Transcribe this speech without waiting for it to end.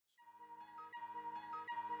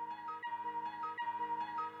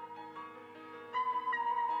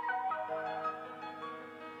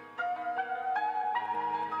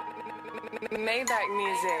Maybach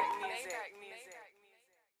music.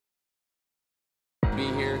 Be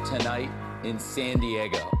here tonight in San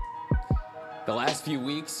Diego. The last few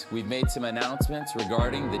weeks, we've made some announcements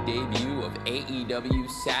regarding the debut of AEW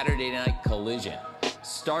Saturday Night Collision,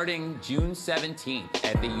 starting June 17th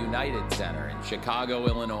at the United Center in Chicago,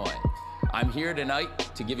 Illinois. I'm here tonight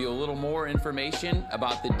to give you a little more information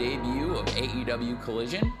about the debut of AEW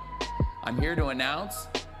Collision. I'm here to announce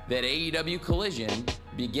that AEW Collision,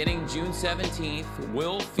 beginning June 17th,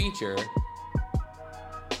 will feature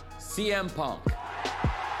CM Punk.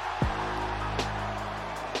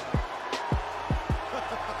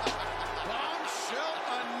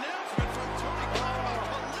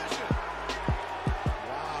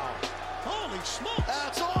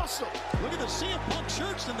 Look at the CM Punk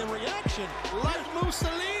shirts and the reaction. Like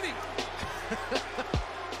Mussolini.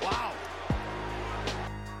 Wow.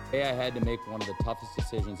 Today I had to make one of the toughest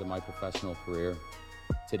decisions of my professional career.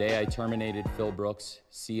 Today I terminated Phil Brooks,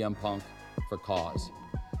 CM Punk, for cause.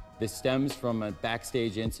 This stems from a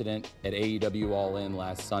backstage incident at AEW All In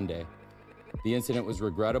last Sunday. The incident was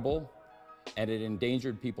regrettable, and it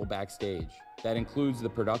endangered people backstage. That includes the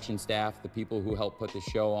production staff, the people who help put the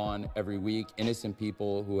show on every week, innocent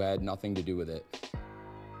people who had nothing to do with it.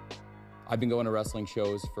 I've been going to wrestling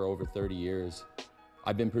shows for over 30 years.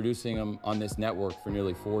 I've been producing them on this network for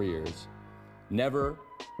nearly 4 years. Never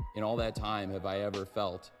in all that time have I ever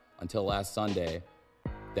felt, until last Sunday,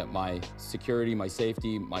 that my security, my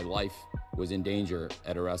safety, my life was in danger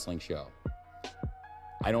at a wrestling show.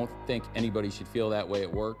 I don't think anybody should feel that way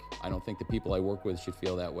at work. I don't think the people I work with should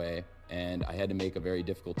feel that way. And I had to make a very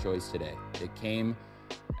difficult choice today. It came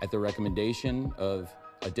at the recommendation of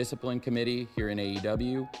a discipline committee here in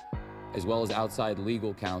AEW, as well as outside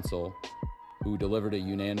legal counsel, who delivered a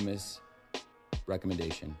unanimous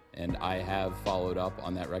recommendation. And I have followed up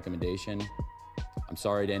on that recommendation. I'm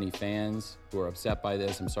sorry to any fans who are upset by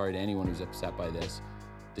this. I'm sorry to anyone who's upset by this.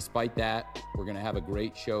 Despite that, we're gonna have a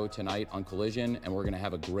great show tonight on Collision, and we're gonna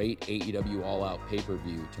have a great AEW All Out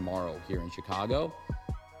pay-per-view tomorrow here in Chicago.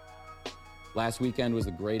 Last weekend was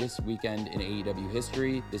the greatest weekend in AEW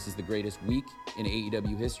history. This is the greatest week in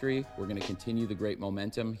AEW history. We're gonna continue the great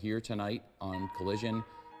momentum here tonight on Collision.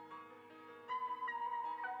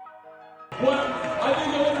 Well, I've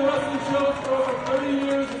been going to wrestling shows for over 30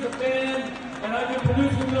 years as a fan, and I've been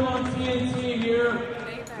producing them on TNT here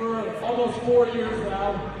for almost 4 years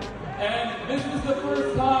now. And this is the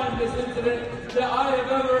first time, this incident, that I have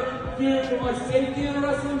ever feared for my safety in a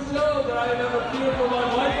wrestling show, that I have ever feared for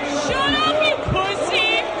my life in a wrestling show. Shut up, you pussy!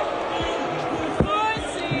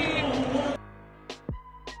 Pussy!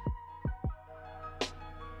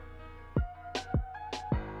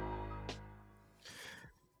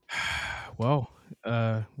 Well,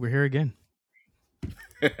 we're here again.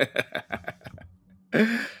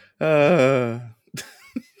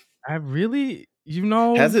 I really,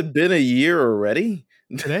 Has it been a year already?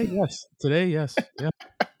 Today, yes. Yeah.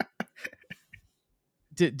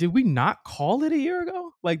 Did we not call it a year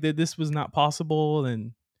ago? Like that this was not possible,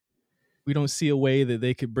 and we don't see a way that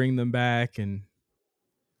they could bring them back. And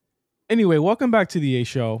anyway, welcome back to the A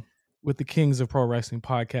Show with the Kings of Pro Wrestling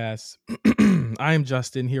Podcast. I am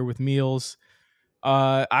Justin here with Meelz.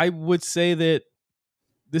 I would say that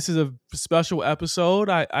this is a special episode.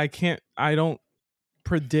 I don't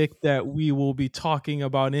predict that we will be talking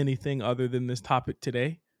about anything other than this topic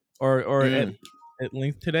today, or at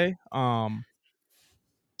length today. I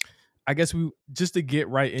guess we just to get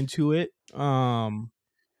right into it.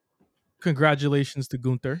 Congratulations to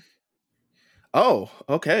Gunther. Oh,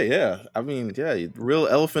 okay, yeah. I mean, yeah, real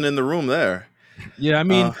elephant in the room there. Yeah, I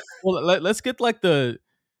mean, well, let's get like the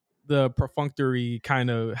perfunctory kind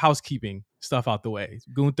of housekeeping stuff out the way.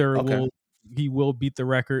 Gunther will beat the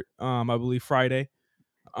record, I believe Friday,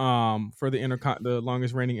 for the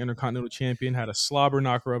longest reigning Intercontinental Champion. Had a slobber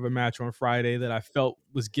knocker of a match on Friday that I felt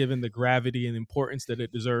was given the gravity and importance that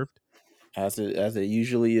it deserved. As it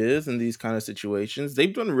usually is in these kind of situations.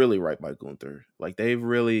 They've done really right by Gunther. Like they've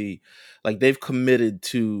committed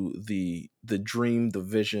to the dream, the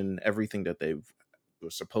vision, everything that they were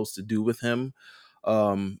supposed to do with him.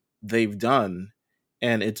 They've done,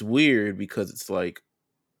 and it's weird because it's like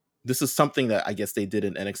this is something that I guess they did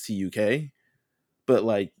in NXT UK, but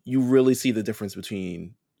like you really see the difference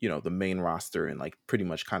between the main roster and like pretty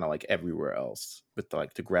much kind of like everywhere else with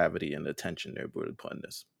like the gravity and the attention they're able to put in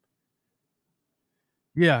this.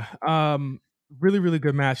 Yeah, really, really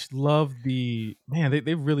good match. Love they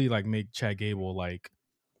really like made Chad Gable like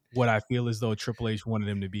what I feel as though Triple H wanted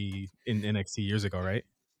him to be in NXT years ago, right?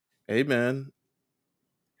 Hey man,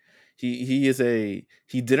 he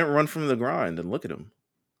didn't run from the grind, and look at him.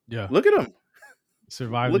 Yeah, Look at him.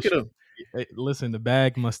 survived. Look at him. Listen, the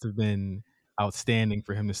bag must have been outstanding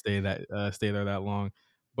for him to stay there that long.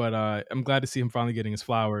 But I'm glad to see him finally getting his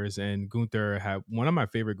flowers. And Gunther had one of my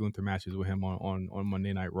favorite Gunther matches with him on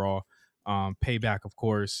Monday Night Raw. Payback, of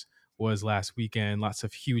course, was last weekend. Lots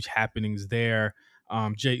of huge happenings there.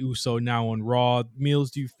 Jey Uso now on Raw.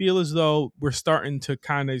 Meelz, do you feel as though we're starting to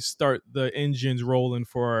kind of start the engines rolling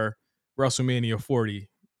for WrestleMania 40?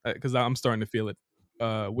 Because I'm starting to feel it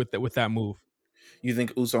with that move. You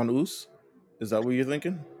think Us on Us? Is that what you're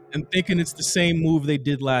thinking? I'm thinking it's the same move they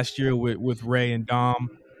did last year with Ray and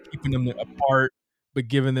Dom, keeping them apart but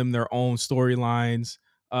giving them their own storylines.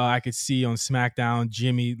 I could see on SmackDown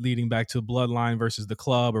Jimmy leading back to Bloodline versus the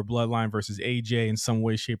Club, or Bloodline versus AJ in some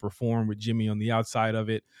way, shape, or form, with Jimmy on the outside of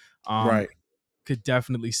it. Right. Could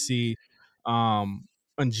definitely see on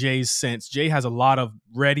Jay's sense. Jay has a lot of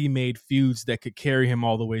ready-made feuds that could carry him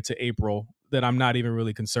all the way to April, that I'm not even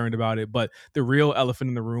really concerned about it. But the real elephant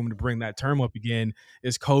in the room, to bring that term up again,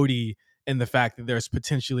 is Cody, and the fact that there's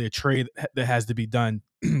potentially a trade that has to be done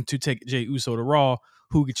to take Jey Uso to Raw.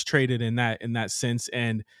 Who gets traded in that sense?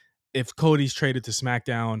 And if Cody's traded to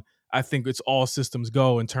SmackDown, I think it's all systems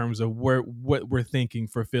go in terms of what we're thinking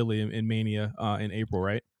for Philly in Mania in April,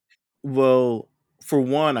 right? Well, for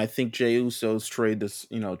one, I think Jey Uso's trade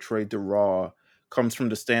to Raw comes from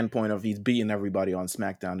the standpoint of he's beating everybody on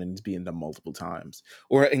SmackDown and he's beating them multiple times,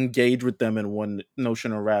 or engaged with them in one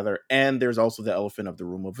notion or rather. And there's also the elephant of the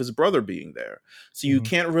room of his brother being there. So you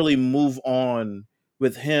can't really move on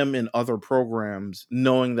with him in other programs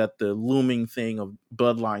knowing that the looming thing of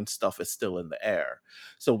Bloodline stuff is still in the air.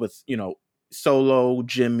 So with, Solo,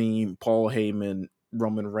 Jimmy, Paul Heyman,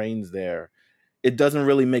 Roman Reigns there, it doesn't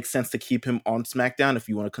really make sense to keep him on SmackDown if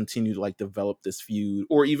you want to continue to develop this feud,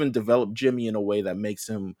 or even develop Jimmy in a way that makes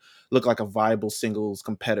him look like a viable singles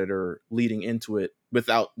competitor leading into it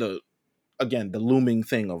without the looming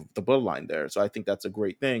thing of the Bloodline there. So I think that's a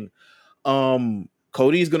great thing.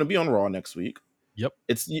 Cody's going to be on Raw next week. Yep.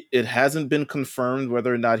 It hasn't been confirmed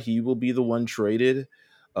whether or not he will be the one traded.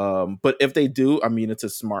 But if they do, I mean, it's a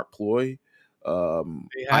smart ploy.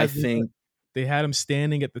 I think they had him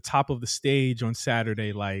standing at the top of the stage on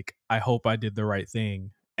Saturday, like, I hope I did the right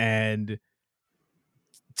thing. And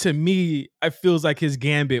to me, it feels like his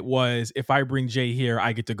gambit was, if I bring Jay here,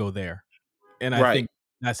 I get to go there. And I think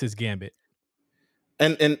that's his gambit.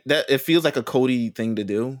 And that it feels like a Cody thing to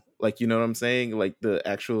do. Like, you know what I'm saying? Like the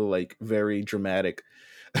actual, very dramatic.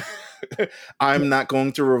 I'm not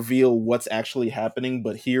going to reveal what's actually happening,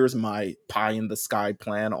 but here's my pie in the sky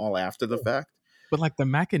plan all after the fact. But like the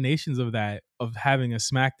machinations of that, of having a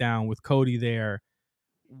SmackDown with Cody there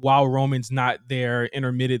while Roman's not there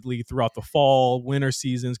intermittently throughout the fall, winter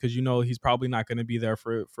seasons, because he's probably not going to be there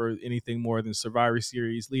for anything more than Survivor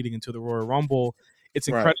Series leading into the Royal Rumble. It's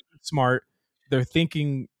incredibly smart. They're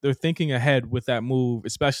thinking ahead with that move,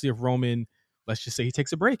 especially if Roman, let's just say he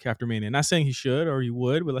takes a break after Mania. Not saying he should or he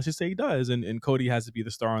would, but let's just say he does. And Cody has to be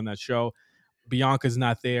the star on that show. Bianca's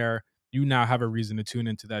not there. You now have a reason to tune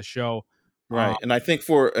into that show. Right. And I think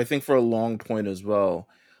for a long point as well,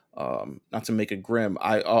 not to make it grim,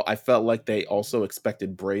 I felt like they also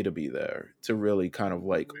expected Bray to be there to really kind of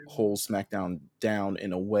hold SmackDown down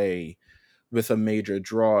in a way with a major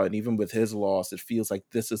draw. And even with his loss, it feels like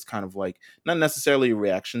this is kind of not necessarily a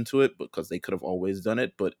reaction to it, because they could have always done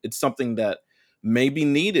it, but it's something that may be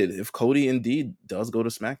needed if Cody indeed does go to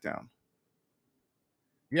SmackDown.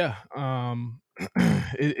 Yeah.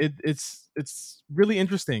 It's really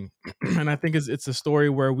interesting. And I think it's a story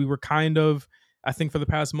where we were kind of, I think for the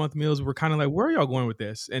past month, Meelz, we're kind of like, where are y'all going with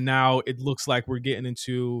this? And now it looks like we're getting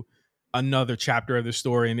into another chapter of the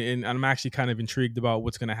story. And I'm actually kind of intrigued about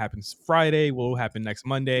what's going to happen Friday, what will happen next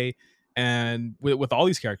Monday. And with all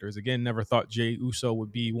these characters, again, never thought Jey Uso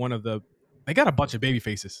would be one of the, they got a bunch of baby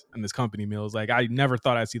faces in this company, Meelz. Like, I never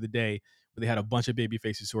thought I'd see the day where they had a bunch of baby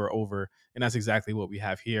faces who are over. And that's exactly what we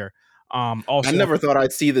have here. Also, I never thought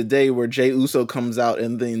I'd see the day where Jey Uso comes out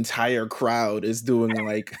and the entire crowd is doing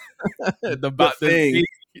the bop.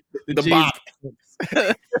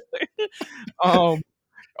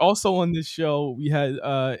 Also on this show, we had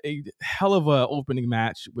a hell of a opening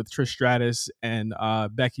match with Trish Stratus and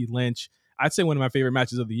Becky Lynch. I'd say one of my favorite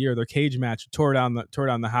matches of the year. Their cage match tore down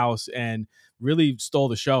the house and really stole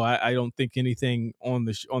the show. I don't think anything on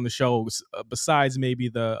the show besides maybe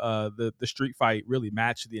the street fight really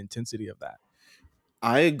matched the intensity of that.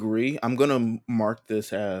 I agree. I'm gonna mark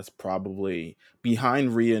this as probably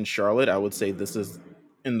behind Rhea and Charlotte. I would say this is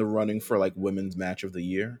in the running for women's match of the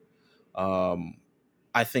year.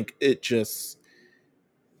 I think this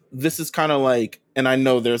is kind of and I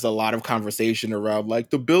know there's a lot of conversation around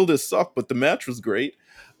the build is sucked, but the match was great.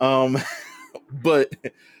 But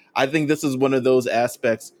I think this is one of those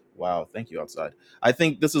aspects. Wow, thank you, outside. I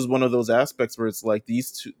think this is one of those aspects where it's like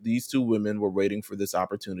these two women were waiting for this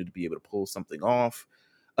opportunity to be able to pull something off.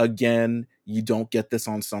 Again, you don't get this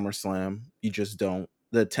on SummerSlam. You just don't.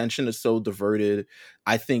 The attention is so diverted.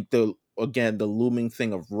 I think the looming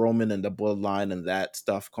thing of Roman and the bloodline and that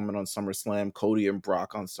stuff coming on SummerSlam, Cody and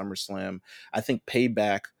Brock on SummerSlam. I think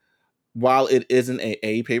Payback, while it isn't a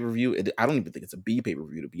pay-per-view, I don't even think it's a B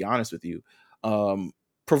pay-per-view, to be honest with you.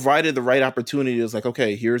 Provided the right opportunity, it's like,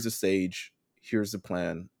 okay, here's the stage, here's the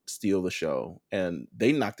plan, steal the show. And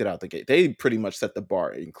they knocked it out the gate. They pretty much set the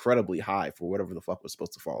bar incredibly high for whatever the fuck was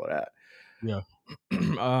supposed to follow that. Yeah.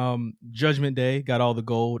 Judgment Day got all the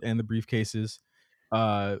gold and the briefcases.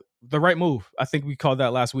 The right move. I think we called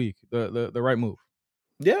that last week. The right move.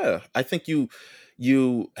 Yeah, I think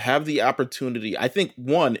you have the opportunity. I think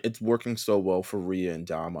one, it's working so well for Rhea and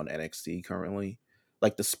Dom on NXT currently.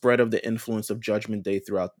 Like the spread of the influence of Judgment Day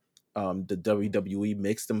throughout the WWE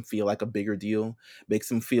makes them feel like a bigger deal, makes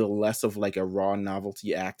them feel less of like a Raw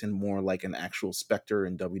novelty act and more like an actual specter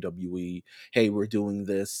in WWE. Hey, we're doing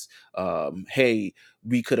this. Hey,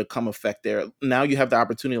 we could have come effect there. Now you have the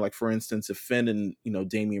opportunity, like for instance, if Finn and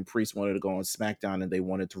Damian Priest wanted to go on SmackDown and they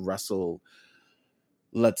wanted to wrestle,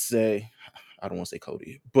 let's say, I don't want to say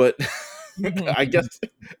Cody, but I guess,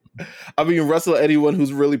 wrestle anyone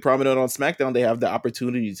who's really prominent on SmackDown, they have the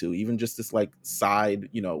opportunity to, even just this like side,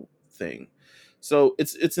 thing. So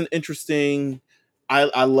it's an interesting,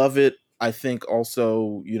 I love it. I think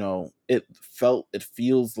also, it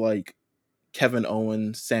feels like Kevin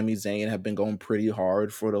Owens, Sami Zayn have been going pretty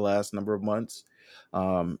hard for the last number of months.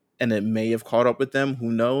 And it may have caught up with them,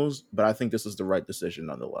 who knows? But I think this is the right decision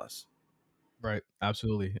nonetheless. Right,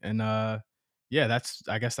 absolutely. And yeah,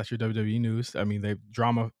 I guess that's your WWE news. I mean, they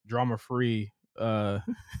drama free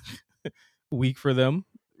week for them.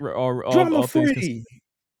 All things considered.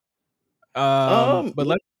 But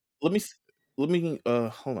let me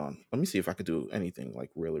hold on. Let me see if I could do anything like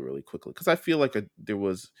really, really quickly, because I feel like there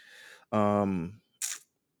was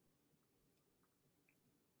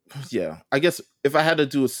yeah, I guess if I had to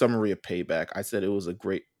do a summary of Payback, I said it was a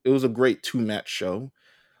great 2-match show.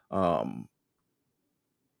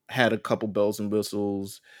 Had a couple bells and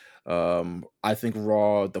whistles. I think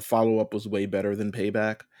Raw, the follow-up was way better than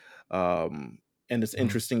Payback. And it's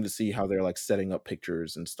interesting to see how they're like setting up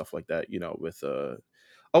pictures and stuff like that, with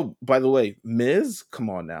oh, by the way, Miz, come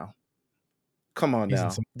on now.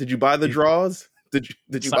 Did you buy the draws? Did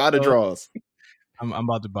you buy the draws? I'm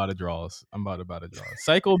about to buy the draws.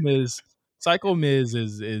 Psycho Miz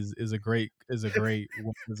is a great just a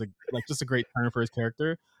great turn for his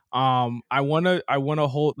character. I wanna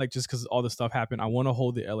hold, like, just because all this stuff happened, I want to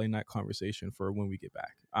hold the LA Knight conversation for when we get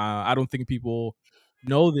back. I don't think people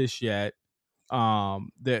know this yet.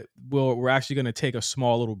 That we're actually gonna take a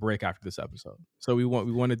small little break after this episode. So we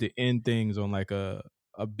wanted to end things on like a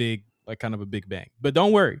big, like kind of a big bang. But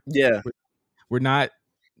don't worry. Yeah. We're not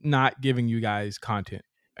giving you guys content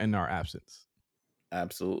in our absence.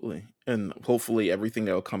 Absolutely. And hopefully everything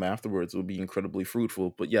that will come afterwards will be incredibly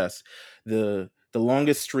fruitful. But yes, the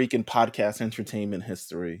longest streak in podcast entertainment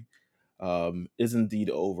history is indeed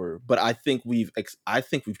over. But I think we've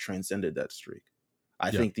transcended that streak. I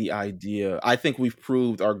think we've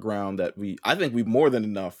proved our ground that I think we've more than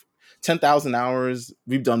enough. 10,000 hours,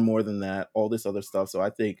 we've done more than that, all this other stuff. So I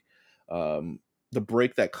think the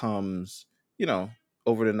break that comes,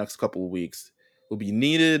 over the next couple of weeks will be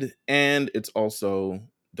needed. And it's also,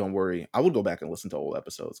 don't worry, I will go back and listen to old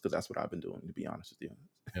episodes, because that's what I've been doing, to be honest with you.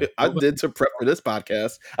 Yeah. I did to prep for this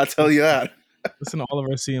podcast, I'll tell you that. Listen to all of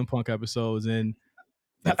our CM Punk episodes, and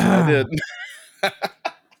that's what I did.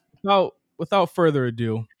 Without further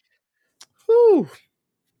ado,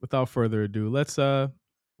 let's get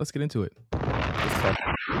into it.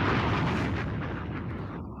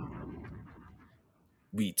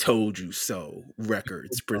 We Told You So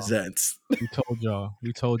Records presents. We told y'all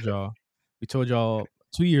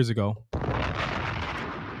 2 years ago.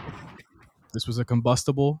 This was a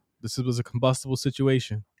combustible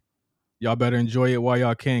situation. Y'all better enjoy it while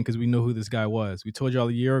y'all can, because we know who this guy was. We told y'all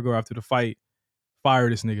a year ago after the fight, fire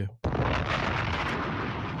this nigga.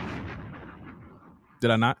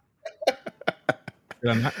 Did I not?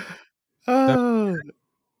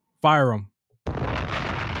 Fire him.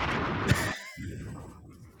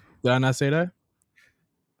 Did I not say that?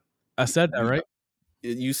 I said that, right?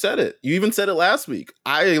 You said it. You even said it last week.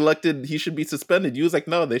 I elected he should be suspended. You was like,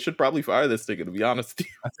 no, they should probably fire this nigga, to be honest with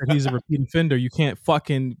you. I said he's a repeat offender. You can't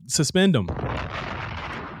fucking suspend him.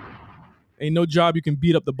 Ain't no job you can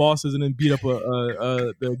beat up the bosses and then beat up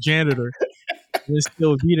the janitor and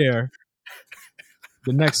still be there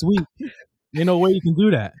the next week. Ain't no way you can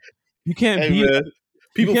do that. You can't Hey beat man, you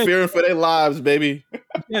people can't fearing for their lives, baby.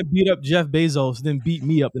 you can't beat up Jeff Bezos then beat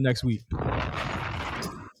me up the next week.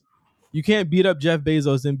 You can't beat up Jeff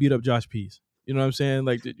Bezos then beat up Josh Pease. You know what I'm saying?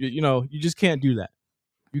 Like you just can't do that.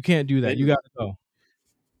 You can't do that. You Maybe. gotta go.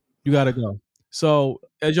 You gotta go. So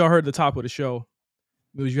as y'all heard at the top of the show,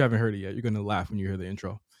 because you haven't heard it yet, you're gonna laugh when you hear the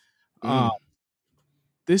intro.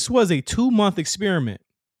 This was a 2-month experiment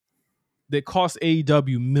that cost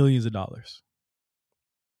AEW millions of dollars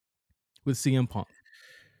with CM Punk.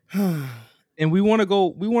 And we want to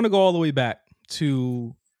go all the way back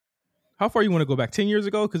to how far you want to go back? 10 years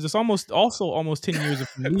ago? Because it's almost 10 years of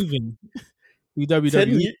leaving the 10,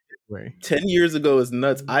 WWE. 10 years ago is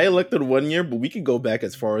nuts. I elected 1 year, but we can go back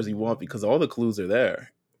as far as you want because all the clues are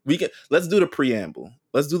there. Let's do the preamble.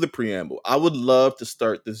 I would love to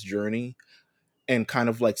start this journey and kind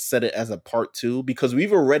of like set it as a part 2 because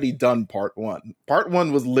we've already done part 1. Part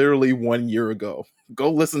 1 was literally 1 year ago.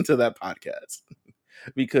 Go listen to that podcast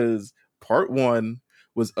because part 1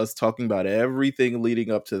 was us talking about everything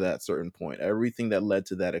leading up to that certain point, everything that led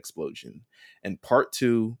to that explosion. And part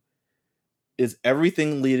 2 is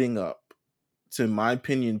everything leading up to, in my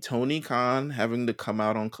opinion, Tony Khan having to come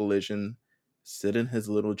out on Collision, sit in his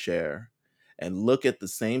little chair, and look at the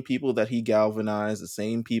same people that he galvanized, the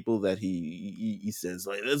same people that he says,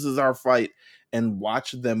 like, this is our fight, and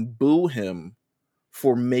watch them boo him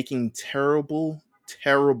for making terrible,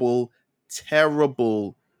 terrible,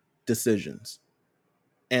 terrible decisions.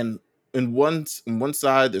 And in one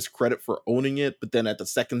side, there's credit for owning it, but then at the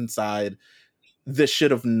second side, this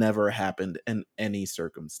should have never happened in any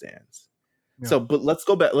circumstance. Yeah. So, but let's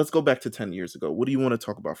go back to 10 years ago. What do you want to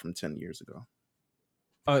talk about from 10 years ago?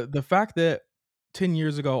 The fact that 10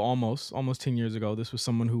 years ago, almost 10 years ago, this was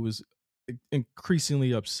someone who was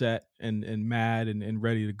increasingly upset and mad and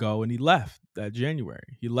ready to go. And he left that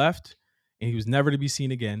January. He left and he was never to be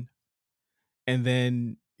seen again. And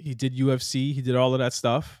then he did UFC. He did all of that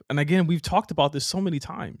stuff. And again, we've talked about this so many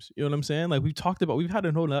times. You know what I'm saying? Like we've had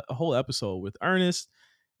a whole episode with Ernest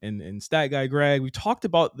and Stat Guy Greg. We talked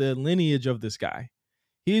about the lineage of this guy.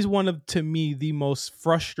 He's one of, to me, the most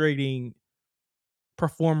frustrating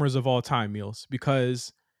performers of all time, Meelz,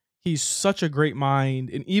 because he's such a great mind.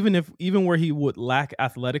 And even where he would lack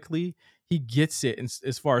athletically, he gets it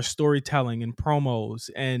as far as storytelling and promos.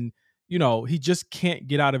 And, he just can't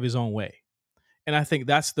get out of his own way. And I think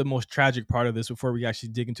that's the most tragic part of this before we actually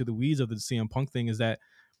dig into the weeds of the CM Punk thing is that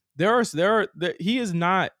he is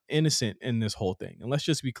not innocent in this whole thing. And let's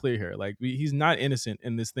just be clear here. Like he's not innocent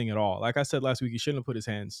in this thing at all. Like I said last week, he shouldn't have put his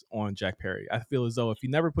hands on Jack Perry. I feel as though if he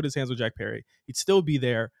never put his hands on Jack Perry, he'd still be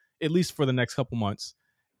there at least for the next couple months.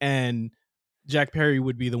 And Jack Perry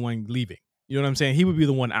would be the one leaving. You know what I'm saying? He would be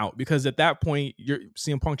the one out because at that point, you're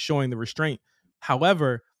CM Punk showing the restraint.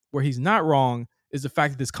 However, where he's not wrong is the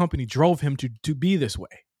fact that this company drove him to be this way,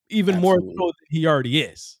 even Absolutely. more so than he already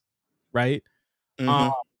is, right?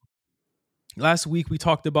 Mm-hmm. Last week we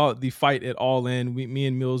talked about the fight at All In. Me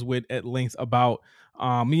and Meelz went at length about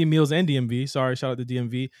me and Meelz and DMV. Sorry, shout out to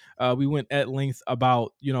DMV. We went at length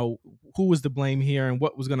about who was to blame here and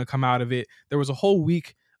what was going to come out of it. There was a whole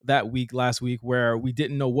week last week where we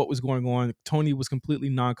didn't know what was going on. Tony was completely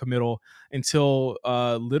non-committal until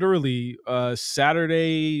literally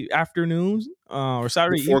Saturday afternoons or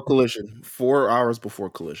Saturday before evening. Collision, 4 hours before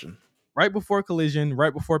Collision, right before Collision,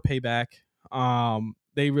 right before Payback.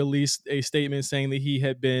 They released a statement saying that he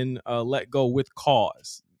had been let go with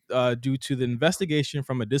cause due to the investigation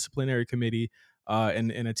from a disciplinary committee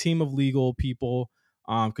and a team of legal people.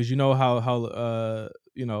 Because you know how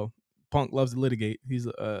Punk loves to litigate. He's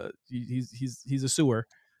a sewer.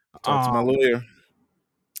 Talk to my lawyer.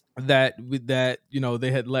 That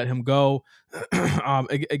they had let him go.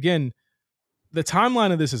 Again, the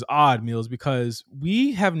timeline of this is odd, Meelz, because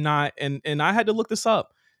we have not, and I had to look this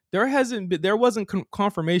up. There wasn't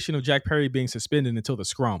confirmation of Jack Perry being suspended until the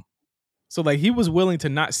scrum. So like he was willing to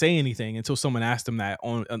not say anything until someone asked him that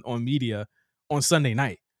on media on Sunday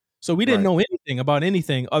night. So we didn't know anything about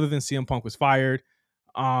anything other than CM Punk was fired.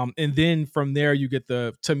 And then from there you get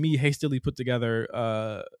the, to me, hastily put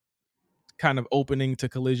together kind of opening to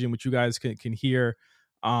Collision, which you guys can hear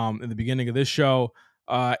in the beginning of this show.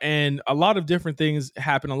 And a lot of different things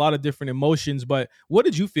happen, a lot of different emotions. But what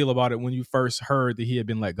did you feel about it when you first heard that he had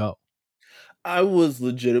been let go? I was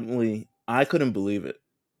legitimately, I couldn't believe it.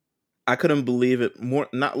 I couldn't believe it. More,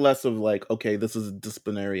 not less of like, okay, this is a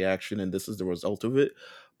disciplinary action and this is the result of it,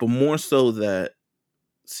 but more so that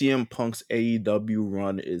CM Punk's AEW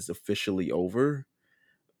run is officially over.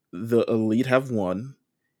 The Elite have won,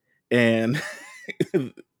 and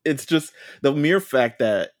it's just the mere fact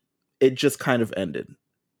that it just kind of ended.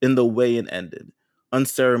 in the way it ended,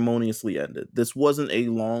 unceremoniously ended. This wasn't a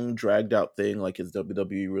long, dragged out thing like his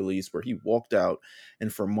WWE release where he walked out,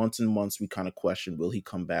 and for months and months we kind of questioned, will he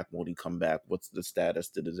come back? Won't he come back? What's the status?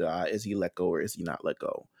 Is he let go or is he not let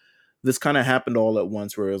go? This kind of happened all at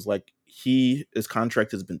once where it was like his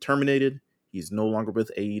contract has been terminated. He's no longer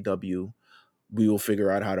with AEW. We will figure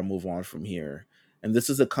out how to move on from here. And this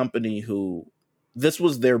is a company who, this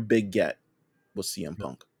was their big get, was CM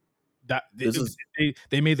Punk.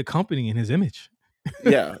 They made the company in his image.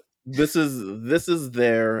 Yeah, this is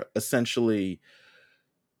their essentially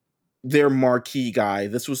their marquee guy.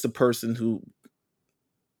 This was the person who,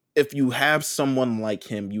 if you have someone like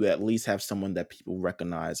him, you at least have someone that people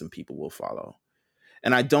recognize and people will follow.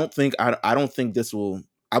 And I don't think this will.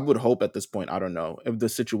 I would hope at this point, I don't know, if the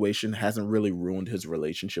situation hasn't really ruined his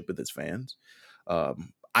relationship with his fans. I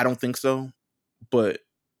don't think so, but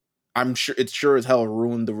I'm sure it's sure as hell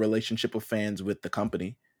ruined the relationship of fans with the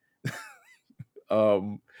company.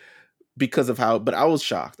 Because of how, but I was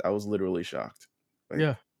shocked. I was literally shocked. Like,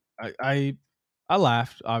 yeah, I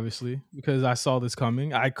laughed obviously because I saw this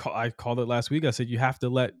coming. I called it last week. I said you have to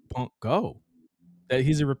let Punk go. That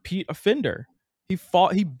he's a repeat offender.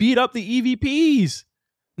 He beat up the EVPs.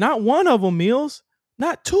 Not one of them, Meelz.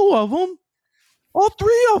 Not two of them. All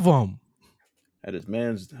three of them. had his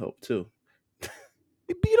man's help too.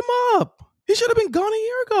 He beat him up. He should have been gone a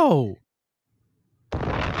year ago.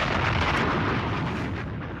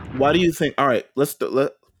 Why do you think? All right, let's go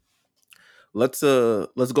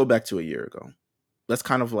back to a year ago. Let's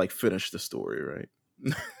kind of like finish the story, right?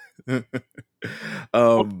 Did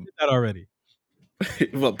that already.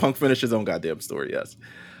 Well, Punk finished his own goddamn story. Yes.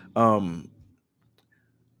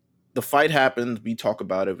 The fight happened. We talk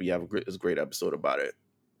about it. We have a great episode about it.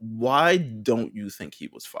 Why don't you think he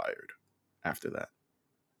was fired after that?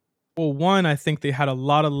 Well, one, I think they had a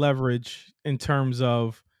lot of leverage in terms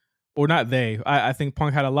of, or not they. I think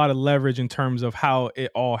Punk had a lot of leverage in terms of how it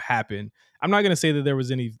all happened. I'm not going to say that there was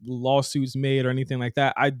any lawsuits made or anything like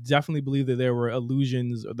that. I definitely believe that there were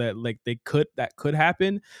illusions that like that could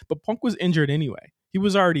happen. But Punk was injured anyway. He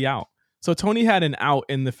was already out. So Tony had an out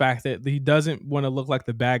in the fact that he doesn't want to look like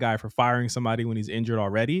the bad guy for firing somebody when he's injured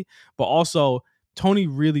already. But also, Tony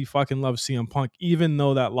really fucking loves CM Punk, even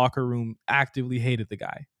though that locker room actively hated the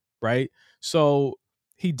guy, right? So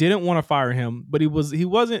he didn't want to fire him, but he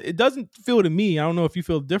wasn't. It doesn't feel to me. I don't know if you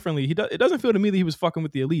feel differently. It doesn't feel to me that he was fucking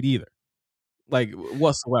with the elite either, like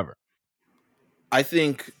whatsoever. I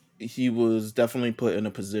think he was definitely put in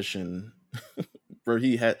a position where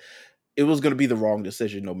it was going to be the wrong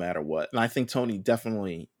decision no matter what. And I think Tony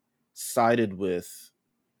definitely sided with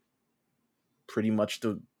pretty much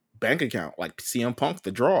the bank account, like CM Punk,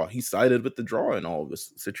 the draw. He sided with the draw in all of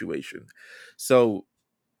this situation. So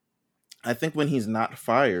I think when he's not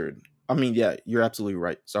fired, I mean, yeah, you're absolutely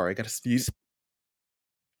right. Sorry, I got to sneeze.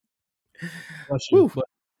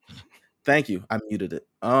 Thank you. I muted it.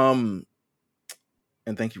 And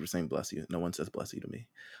thank you for saying bless you. No one says bless you to me.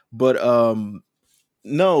 But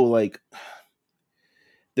no, like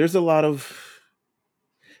there's a lot of,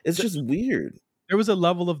 it's just weird. There was a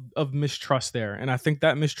level of mistrust there, and I think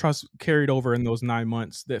that mistrust carried over in those 9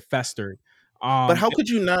 months that festered. But how could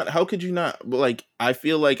you not? Like, I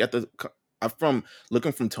feel like from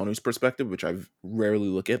looking from Tony's perspective, which I rarely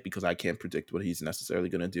look at because I can't predict what he's necessarily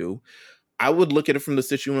going to do. I would look at it from the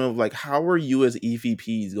situation of like, how are you as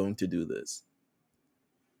EVPs going to do this?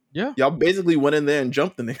 Yeah, y'all basically went in there and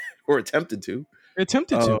jumped in it or attempted to. I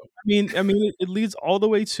mean, it leads all the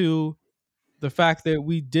way to the fact that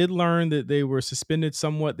we did learn that they were suspended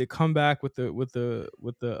somewhat. They come back with that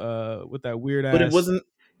weird ass. But it wasn't.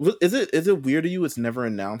 Is it weird to you? It's never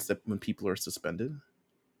announced that when people are suspended.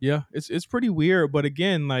 Yeah, it's pretty weird. But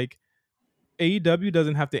again, like AEW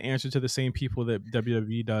doesn't have to answer to the same people that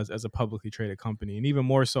WWE does as a publicly traded company, and even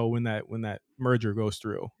more so when that merger goes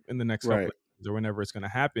through in the next couple of years or whenever it's going to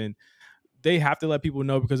happen. They have to let people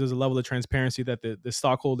know because there's a level of transparency that the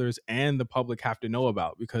stockholders and the public have to know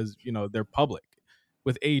about because, you know, they're public.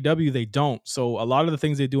 With AEW, they don't. So a lot of the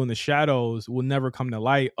things they do in the shadows will never come to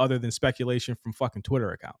light other than speculation from fucking Twitter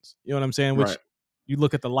accounts. You know what I'm saying? Which you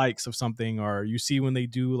look at the likes of something or you see when they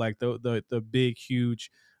do like the big, huge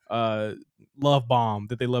love bomb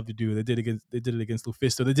that they love to do. They did it against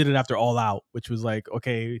Lufisto. They did it after All Out, which was like,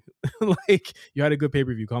 okay, like you had a good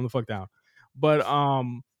pay-per-view, calm the fuck down. But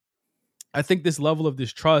I think this level of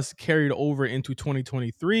distrust carried over into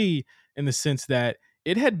 2023 in the sense that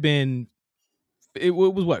it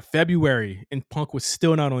was what, February, and Punk was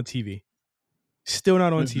still not on TV. Still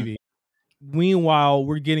not on TV. Meanwhile,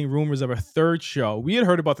 we're getting rumors of a third show. We had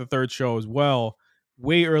heard about the third show as well,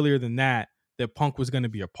 way earlier than that Punk was going to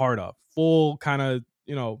be a part of. Full kind of,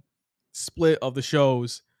 split of the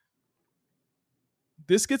shows,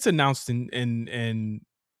 this gets announced in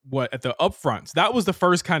what, at the upfronts. That was the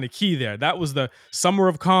first kind of key there. That was the Summer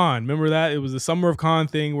of Khan. Remember that? It was the Summer of Khan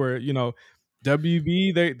thing where,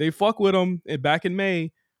 WB they fuck with him back in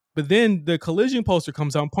May, but then the Collision poster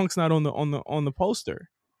comes out and Punk's not on the poster.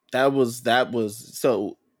 That was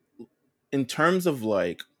so. In terms of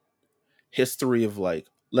like history of like,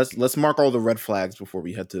 let's mark all the red flags before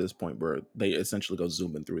we head to this point where they essentially go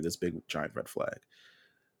zooming through this big giant red flag.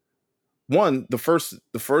 One,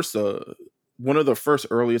 one of the first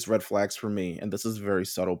earliest red flags for me, and this is a very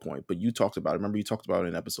subtle point, but you talked about it. Remember, you talked about it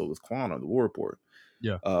in an episode with Quan on the War Report.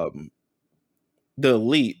 Yeah. The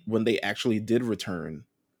Elite, when they actually did return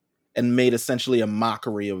and made essentially a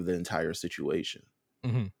mockery of the entire situation.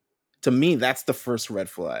 Mm-hmm. To me, that's the first red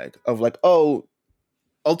flag of like, oh,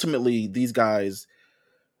 ultimately these guys,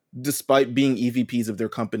 despite being EVPs of their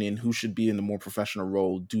company and who should be in the more professional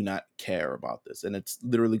role, do not care about this. And it's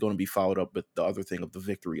literally going to be followed up with the other thing of the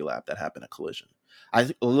victory lap that happened at Collision.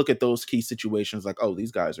 I look at those key situations like, oh,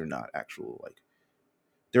 these guys are not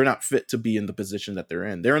they're not fit to be in the position that they're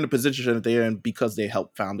in. They're in the position that they're in because they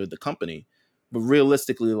helped founded the company. But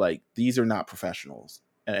realistically, like, these are not professionals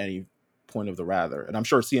at any point of the rather. And I'm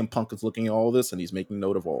sure CM Punk is looking at all this and he's making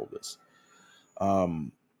note of all of this.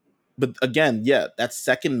 But again, yeah, that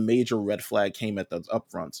second major red flag came at the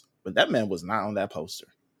upfronts, but that man was not on that poster.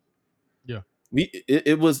 Yeah.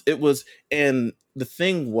 It was, and the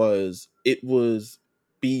thing was, it was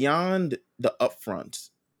beyond the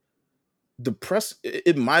upfronts. The press,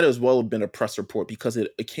 it might as well have been a press report because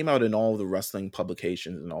it came out in all the wrestling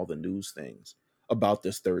publications and all the news things about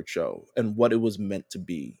this third show and what it was meant to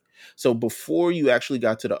be. So before you actually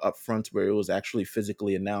got to the upfronts where it was actually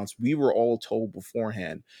physically announced, we were all told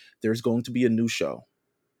beforehand, there's going to be a new show.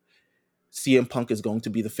 CM Punk is going to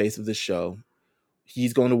be the face of this show.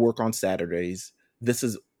 He's going to work on Saturdays.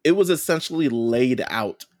 It was essentially laid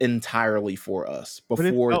out entirely for us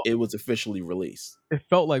before it was officially released. It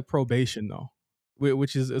felt like probation, though,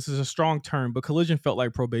 which is, this is a strong term, but Collision felt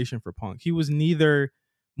like probation for Punk. He was neither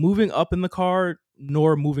moving up in the card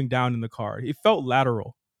nor moving down in the card. It felt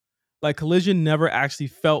lateral. Like, Collision never actually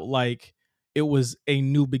felt like it was a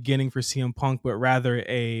new beginning for CM Punk, but rather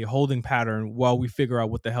a holding pattern while we figure out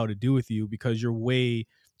what the hell to do with you, because you're way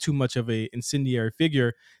too much of a incendiary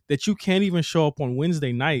figure that you can't even show up on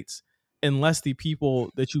Wednesday nights unless the people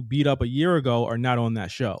that you beat up a year ago are not on that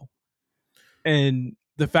show. And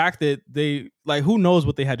the fact that they, like, who knows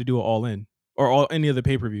what they had to do at All In or any of the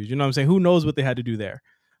pay-per-views, you know what I'm saying? Who knows what they had to do there?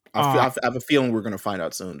 I have a feeling we're going to find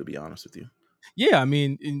out soon, to be honest with you. Yeah, I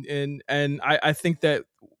mean, and I think that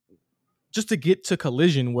just to get to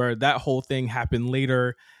Collision, where that whole thing happened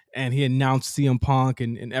later and he announced CM Punk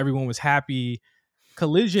and everyone was happy,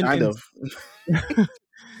 Collision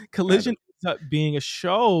Collision ends up being a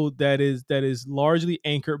show that is largely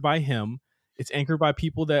anchored by him. It's anchored by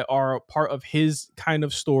people that are part of his kind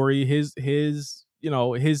of story, his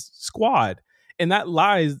squad. And there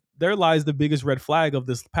lies the biggest red flag of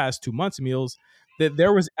this past 2 months, Meelz, that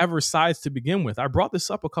there was ever sides to begin with. I brought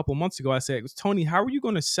this up a couple months ago. I said, Tony, how are you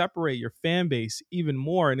going to separate your fan base even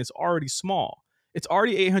more? And it's already small. It's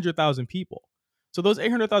already 800,000 people. So those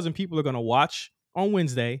 800,000 people are going to watch on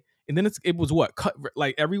Wednesday. And then it was what? Cut,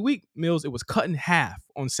 like every week, Meelz, it was cut in half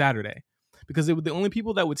on Saturday. Because the only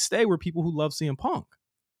people that would stay were people who love CM Punk.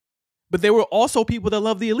 But there were also people that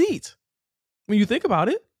love the Elite. When you think about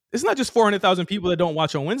it, it's not just 400,000 people that don't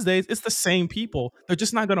watch on Wednesdays. It's the same people. They're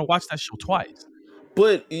just not going to watch that show twice.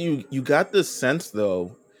 But you got this sense,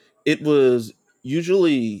 though, it was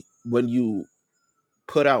usually when you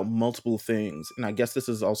put out multiple things, and I guess this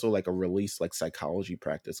is also like a release, like psychology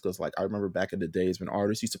practice, because like I remember back in the days when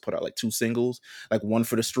artists used to put out like 2 singles, like one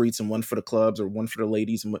for the streets and one for the clubs, or one for the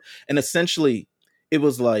ladies, and essentially it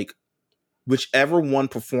was like whichever one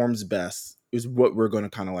performs best is what we're going to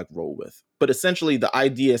kind of like roll with. But essentially the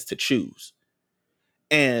idea is to choose.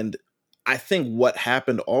 And I think what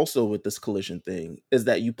happened also with this Collision thing is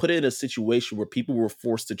that you put it in a situation where people were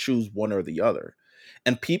forced to choose one or the other.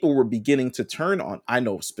 And people were beginning to turn on, I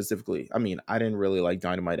know specifically, I mean, I didn't really like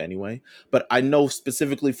Dynamite anyway, but I know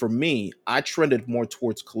specifically for me, I trended more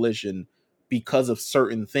towards Collision because of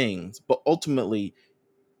certain things. But ultimately,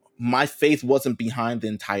 my faith wasn't behind the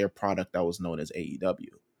entire product that was known as AEW.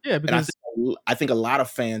 Yeah, because I think a lot of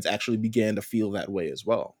fans actually began to feel that way as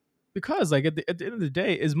well. Because like at the end of the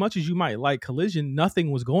day, as much as you might like Collision, nothing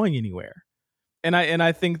was going anywhere. And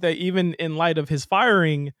I think that even in light of his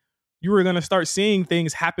firing, you were going to start seeing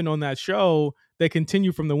things happen on that show that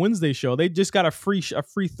continue from the Wednesday show. They just got a free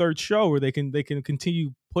third show where they can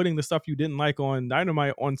continue putting the stuff you didn't like on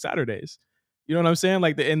Dynamite on Saturdays. You know what I'm saying?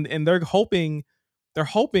 Like, and they're hoping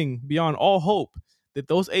beyond all hope that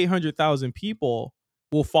those 800,000 people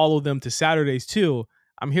will follow them to Saturdays too.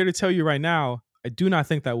 I'm here to tell you right now, I do not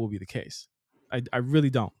think that will be the case. I really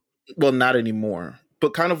don't. Well, not anymore.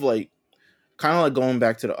 But kind of like going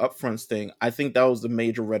back to the upfronts thing, I think that was the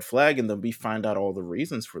major red flag, and then we find out all the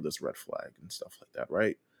reasons for this red flag and stuff like that,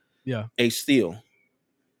 right? Yeah. Ace Steel,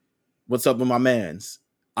 what's up with my mans?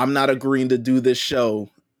 I'm not agreeing to do this show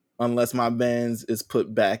unless my mans is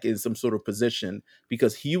put back in some sort of position,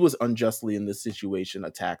 because he was unjustly in this situation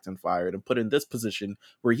attacked and fired and put in this position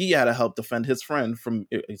where he had to help defend his friend from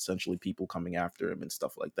essentially people coming after him and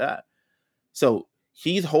stuff like that. So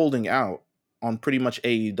he's holding out on pretty much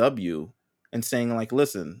AEW and saying, like,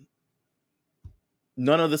 listen,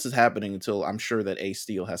 none of this is happening until I'm sure that Ace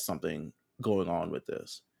Steel has something going on with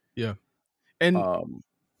this. Yeah. And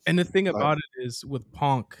the thing about it is, with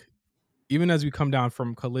Punk, even as we come down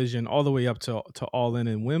from Collision all the way up to All In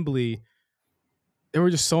and Wembley, there were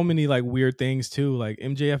just so many like weird things too. Like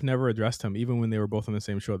MJF never addressed him, even when they were both on the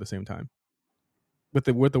same show at the same time with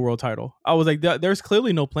the world title. I was like, there's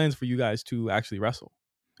clearly no plans for you guys to actually wrestle.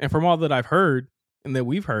 And from all that I've heard and that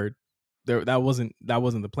we've heard, that wasn't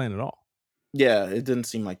the plan at all. Yeah, it didn't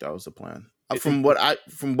seem like that was the plan. From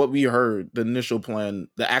what we heard, the initial plan,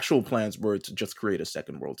 the actual plans were to just create a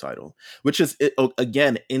second world title, which is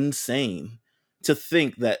again insane to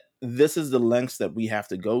think that this is the lengths that we have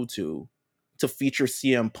to go to feature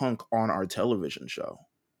CM Punk on our television show.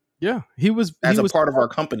 Yeah, he was part of our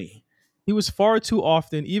company. He was far too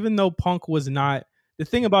often, even though Punk was not. The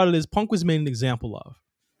thing about it is, Punk was made an example of,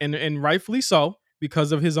 and rightfully so,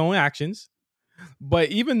 because of his own actions. But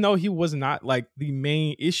even though he was not like the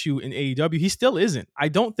main issue in AEW, he still isn't. I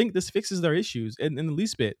don't think this fixes their issues in the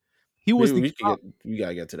least bit. He was we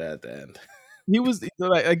gotta get to that at the end. He was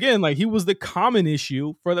he was the common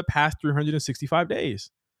issue for the past 365 days.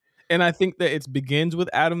 And I think that it begins with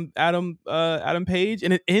Adam Page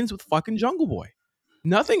and it ends with fucking Jungle Boy.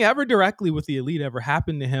 Nothing ever directly with the Elite ever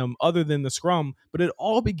happened to him other than the scrum, but it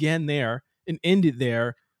all began there and ended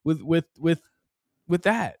there with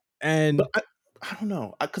that. And but I don't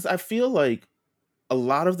know, because I feel like a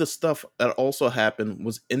lot of the stuff that also happened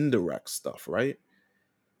was indirect stuff, right?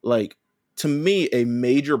 Like, to me, a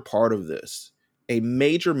major part of this, and when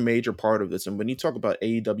you talk about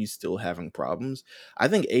AEW still having problems, I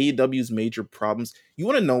think AEW's major problems, you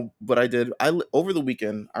want to know what I did? Over the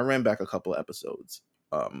weekend, I ran back a couple of episodes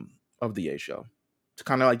of the A Show to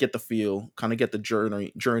kind of like get the feel, kind of get the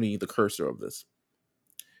journey, the cursor of this.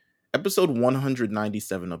 Episode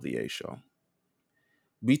 197 of the A Show.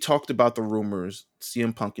 We talked about the rumors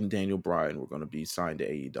CM Punk and Daniel Bryan were going to be signed to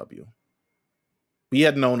AEW. We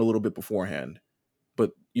had known a little bit beforehand,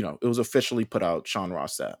 but it was officially put out. Sean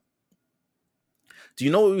Ross Sapp. Do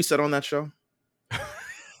you know what we said on that show?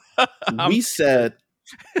 we said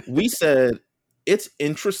it's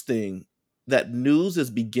interesting that news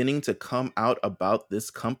is beginning to come out about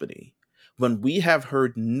this company when we have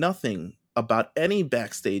heard nothing about any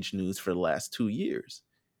backstage news for the last 2 years.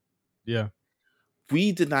 Yeah.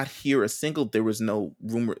 We did not hear a single. There was no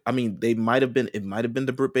rumor. I mean, it might have been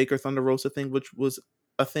the Britt Baker Thunder Rosa thing, which was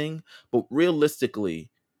a thing. But realistically,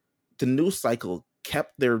 the news cycle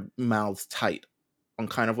kept their mouths tight on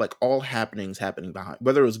kind of like all happening behind,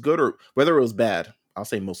 whether it was good or whether it was bad. I'll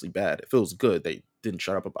say mostly bad. If it was good, they didn't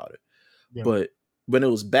shut up about it. Yeah. But when it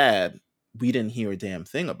was bad, we didn't hear a damn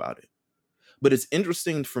thing about it. But it's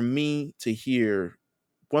interesting for me to hear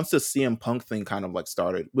once the CM Punk thing kind of like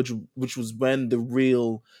started, which was when the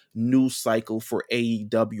real news cycle for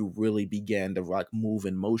AEW really began to like move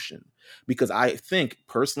in motion. Because I think,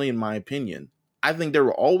 personally, in my opinion, I think there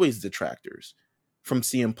were always detractors from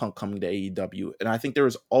CM Punk coming to AEW. And I think there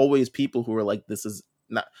was always people who were like, this is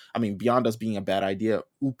not, I mean, beyond us being a bad idea,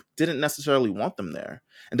 who didn't necessarily want them there.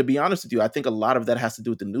 And to be honest with you, I think a lot of that has to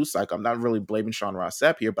do with the news cycle. I'm not really blaming Sean Ross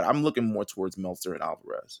Sapp here, but I'm looking more towards Meltzer and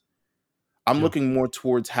Alvarez. I'm looking more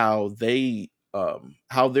towards how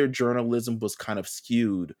their journalism was kind of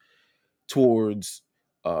skewed towards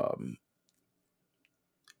kind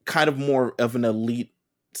of more of an elite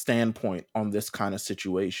standpoint on this kind of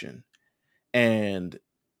situation. And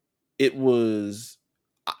it was,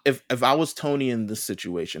 if I was Tony in this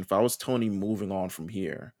situation, if I was Tony moving on from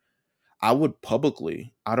here, I would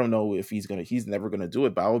publicly, I don't know if he's never going to do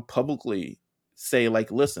it, but I would publicly say,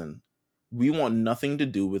 like, listen, we want nothing to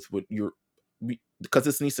do with what because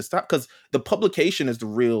this needs to stop, because the publication is the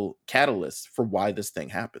real catalyst for why this thing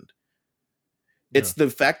happened. Yeah. It's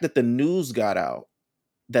the fact that the news got out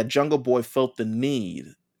that Jungle Boy felt the need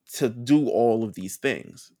to do all of these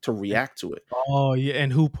things, to react to it. Oh yeah,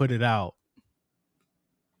 and who put it out?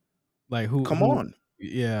 Like who? Come on.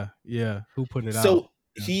 Yeah. Who put it out? So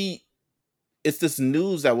it's this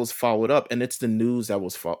news that was followed up, and it's the news that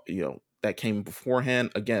was that came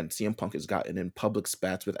beforehand. Again, CM Punk has gotten in public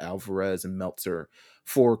spats with Alvarez and Meltzer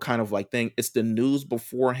for kind of like thing. It's the news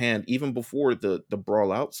beforehand, even before the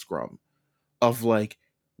brawl out scrum, of like,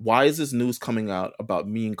 why is this news coming out about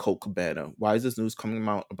me and Colt Cabana? Why is this news coming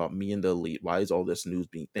out about me and the Elite? Why is all this news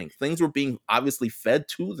being things were being obviously fed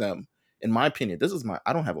to them? In my opinion,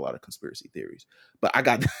 I don't have a lot of conspiracy theories, but I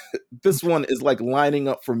got this one is like lining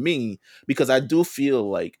up for me because I do feel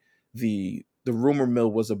like the rumor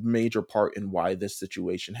mill was a major part in why this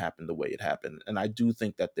situation happened the way it happened. And I do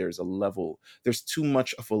think that there's too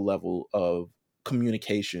much of a level of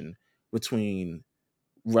communication between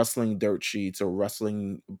wrestling dirt sheets or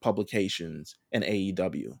wrestling publications and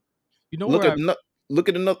AEW. You know, look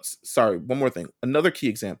at another. Sorry, one more thing. Another key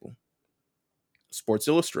example: Sports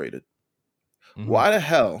Illustrated. Mm-hmm. Why the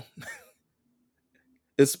hell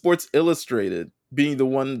is Sports Illustrated being the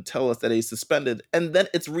one to tell us that he's suspended, and then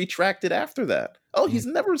it's retracted after that? Oh, he's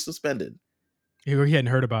never suspended. He hadn't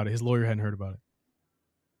heard about it. His lawyer hadn't heard about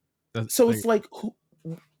it. It's like,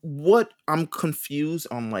 what? I'm confused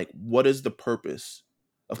on like, what is the purpose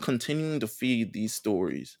of continuing to feed these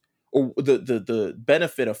stories, or the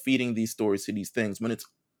benefit of feeding these stories to these things when it's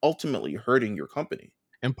ultimately hurting your company?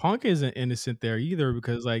 And Punk isn't innocent there either,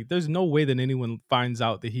 because like there's no way that anyone finds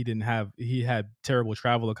out that he had terrible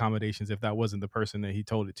travel accommodations if that wasn't the person that he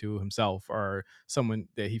told it to himself or someone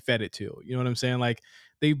that he fed it to. You know what I'm saying? Like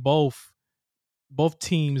they both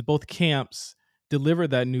teams, both camps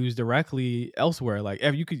delivered that news directly elsewhere. Like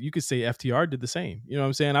you could say FTR did the same. You know what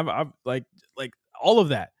I'm saying? I've like all of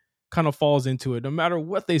that kind of falls into it. No matter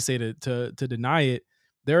what they say to deny it,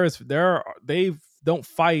 they don't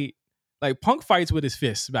fight. Like Punk fights with his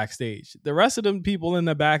fists backstage. The rest of them people in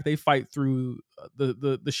the back, they fight through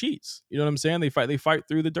the sheets. You know what I'm saying? They fight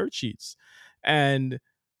through the dirt sheets. And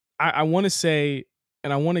I want to say,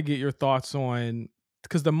 and I want to get your thoughts on,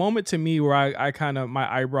 because the moment to me where I kind of, my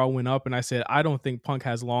eyebrow went up and I said, I don't think Punk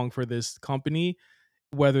has long for this company,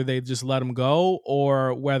 whether they just let him go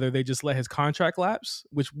or whether they just let his contract lapse,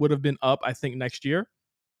 which would have been up, I think, next year.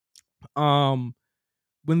 When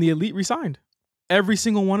the Elite resigned, every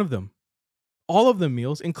single one of them. All of them,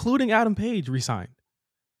 Meelz, including Adam Page, resigned.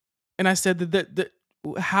 And I said that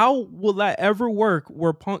how will that ever work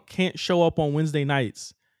where Punk can't show up on Wednesday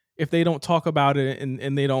nights if they don't talk about it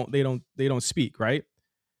and they don't speak, right?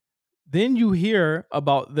 Then you hear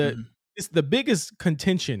about it's the biggest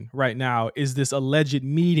contention right now is this alleged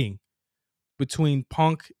meeting between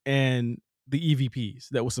Punk and the EVPs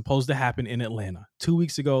that was supposed to happen in Atlanta 2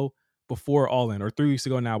 weeks ago before All In, or 3 weeks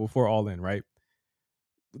ago now before All In, right?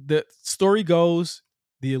 The story goes,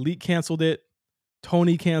 the Elite canceled it.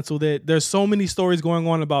 Tony canceled it. There's so many stories going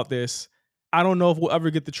on about this. I don't know if we'll ever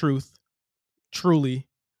get the truth, truly.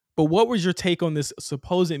 But what was your take on this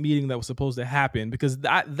supposed meeting that was supposed to happen? Because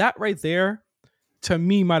that right there, to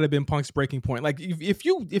me, might have been Punk's breaking point. Like if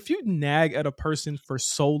you nag at a person for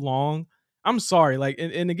so long, I'm sorry. Like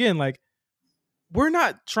and again, like we're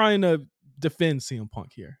not trying to defend CM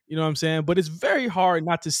Punk here. You know what I'm saying? But it's very hard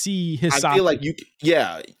not to see his side. I feel like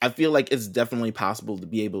I feel like it's definitely possible to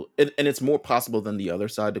be able, and it's more possible than the other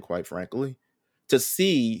side, to quite frankly, to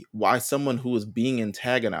see why someone who is being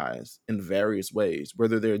antagonized in various ways,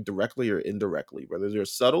 whether they're directly or indirectly, whether they're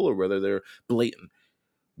subtle or whether they're blatant,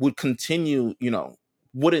 would continue,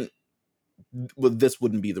 this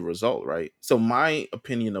wouldn't be the result, right? So my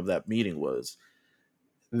opinion of that meeting was,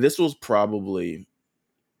 this was probably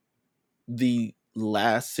the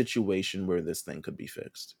last situation where this thing could be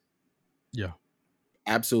fixed. Yeah.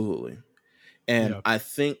 Absolutely. And I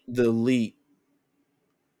think the Elite,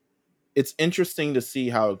 it's interesting to see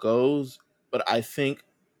how it goes, but I think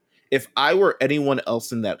if I were anyone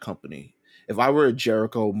else in that company, if I were a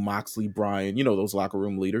Jericho, Moxley, Bryan, those locker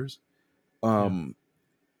room leaders, I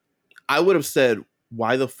would have said,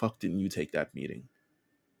 why the fuck didn't you take that meeting?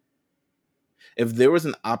 If there was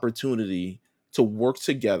an opportunity to work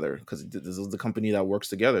together, because this is the company that works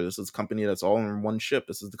together. This is a company that's all in one ship.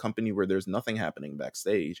 This is the company where there's nothing happening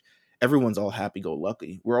backstage. Everyone's all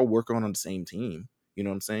happy-go-lucky. We're all working on the same team. You know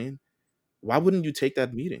what I'm saying? Why wouldn't you take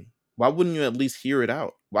that meeting? Why wouldn't you at least hear it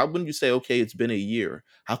out? Why wouldn't you say, okay, it's been a year.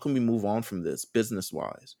 How can we move on from this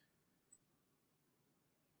business-wise?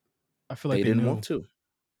 I feel like they didn't want to.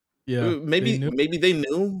 Yeah. Maybe they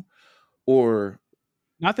knew, or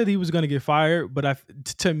not that he was going to get fired, but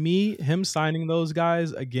to me, him signing those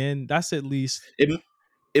guys again, that's at least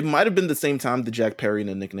it might have been the same time the Jack Perry and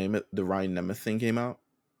the nickname the Ryan Nemeth thing came out.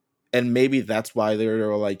 And maybe that's why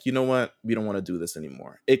they're like, you know what, we don't want to do this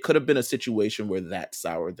anymore. It could have been a situation where that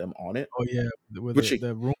soured them on it. Oh yeah, with Which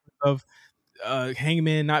the rumors of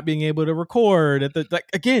Hangman not being able to record at the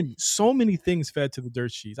again, so many things fed to the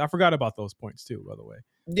dirt sheets. I forgot about those points too, by the way.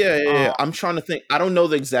 yeah. I'm trying to think. I don't know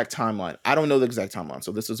the exact timeline.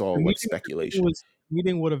 So this is The all like speculation.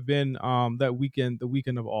 meeting would have been that weekend, the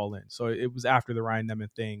weekend of All In. So it was after the Ryan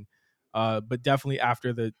Nemeth thing, but definitely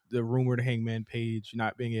after the rumored Hangman Page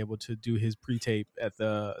not being able to do his pre-tape at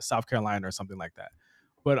the South Carolina or something like that.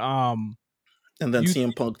 But And then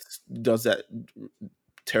CM Punk does that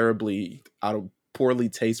terribly poorly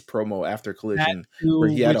taste promo after Collision where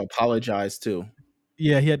he had to apologize too.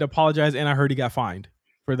 Yeah, he had to apologize, and I heard he got fined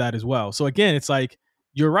for that as well. So again, it's like,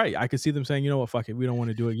 you're right. I could see them saying, you know what, fuck it, we don't want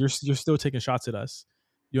to do it. You're still taking shots at us.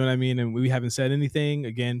 You know what I mean? And we haven't said anything.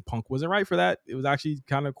 Again, Punk wasn't right for that. It was actually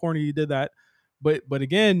kind of corny he did that. But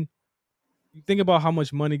again, you think about how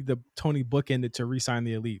much money the Tony bookended to re-sign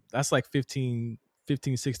the Elite. That's like 15,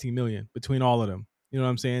 16 million between all of them. You know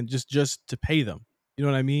what I'm saying? Just to pay them. You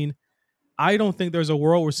know what I mean? I don't think there's a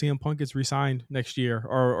world where CM Punk gets re-signed next year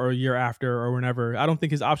or a year after or whenever. I don't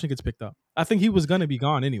think his option gets picked up. I think he was going to be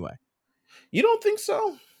gone anyway. You don't think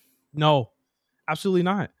so? No, absolutely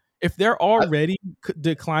not. If they're already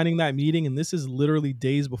declining that meeting, and this is literally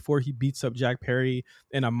days before he beats up Jack Perry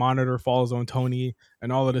and a monitor falls on Tony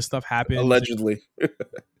and all of this stuff happens. Allegedly.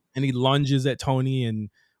 And he lunges at Tony and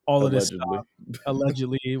all of this Allegedly. stuff.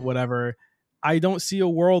 Allegedly, whatever. I don't see a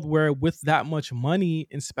world where with that much money,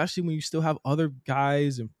 especially when you still have other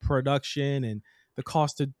guys and production and the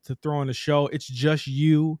cost to throw on a show, it's just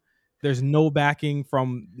you. There's no backing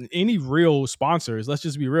from any real sponsors. Let's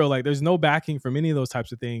just be real. Like, there's no backing from any of those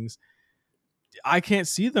types of things. I can't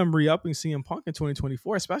see them re-upping CM Punk in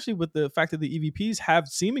 2024, especially with the fact that the EVPs have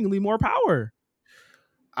seemingly more power.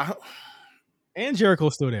 And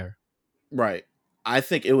Jericho's still there. Right. I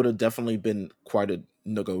think it would have definitely been quite a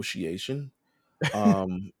negotiation.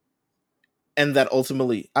 And that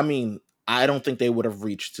ultimately, I mean, I don't think they would have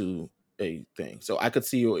reached to a thing. So I could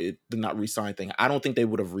see the not re-sign thing. I don't think they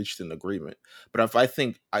would have reached an agreement. But I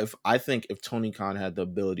think if Tony Khan had the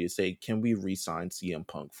ability to say, can we re-sign CM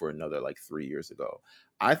Punk for another like 3 years ago?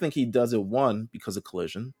 I think he does it, one, because of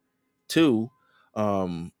Collision. Two,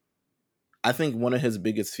 I think one of his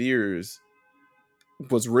biggest fears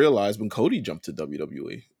was realized when Cody jumped to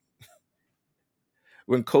WWE.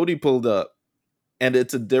 When Cody pulled up, and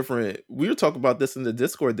it's a different, we were talking about this in the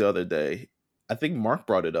Discord the other day. I think Mark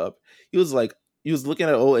brought it up. He was looking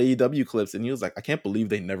at old AEW clips and he was like, I can't believe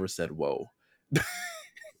they never said whoa.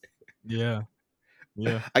 Yeah.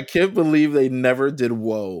 I can't believe they never did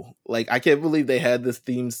whoa. Like, I can't believe they had this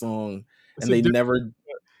theme song and they never.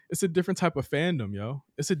 It's a different type of fandom, yo.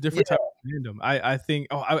 It's a different type of fandom. I think,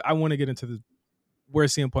 I want to get into where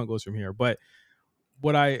CM Punk goes from here. But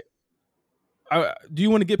what do you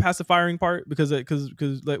want to get past the firing part? Because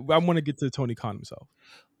like, I want to get to Tony Khan himself.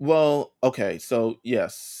 Well, okay. So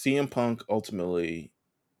yes, CM Punk ultimately,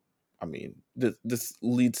 I mean, this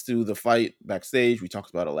leads to the fight backstage. We talked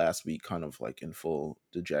about it last week, kind of like in full,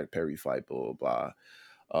 the Jack Perry fight, blah, blah,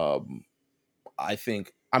 blah. I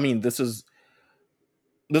think, I mean, this is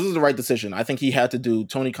the right decision. I think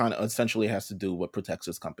Tony Khan essentially has to do what protects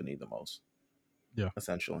his company the most. Yeah.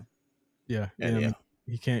 Essentially. Yeah. And yeah.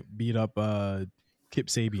 He can't beat up Kip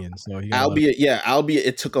Sabian. So albeit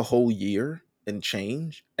it took a whole year and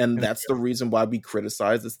change. And that's the reason why we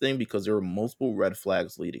criticize this thing, because there were multiple red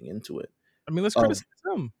flags leading into it. I mean, let's criticize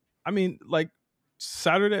him. I mean, like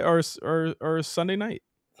Saturday or Sunday night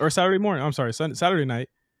or Saturday morning. I'm sorry, Saturday night.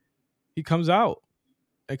 He comes out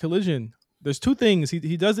at Collision. There's two things.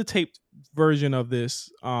 He does the taped version of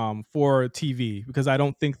this for TV, because I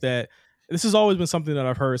don't think that this has always been something that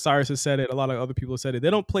I've heard. Cyrus has said it. A lot of other people have said it. They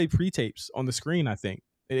don't play pre-tapes on the screen, I think,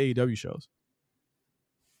 at AEW shows.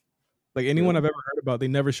 Like anyone I've ever heard about, they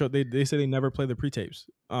never show. They say they never play the pre-tapes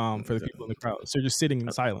for the people in the crowd. So they're just sitting in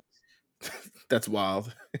silence. That's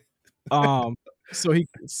wild. So he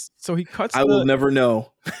cuts. I will never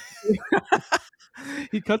know.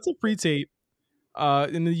 He cuts a pre-tape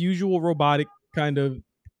in the usual robotic kind of,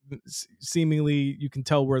 seemingly you can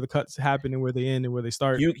tell where the cuts happen and where they end and where they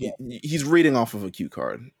start. He's reading off of a cue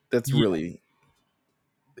card. That's really.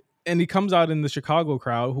 And he comes out in the Chicago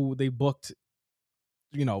crowd, who they booked,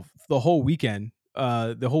 the whole weekend,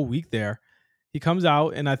 the whole week there. He comes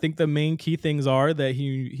out, and I think the main key things are that he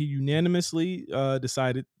unanimously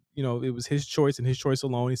decided, it was his choice and his choice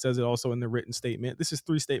alone. He says it also in the written statement. This is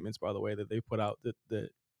 3 statements, by the way, that they put out that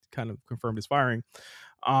kind of confirmed his firing.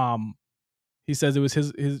 He says it was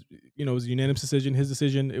his it was a unanimous decision, his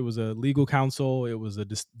decision. It was a legal counsel. It was a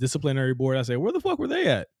disciplinary board. I say, where the fuck were they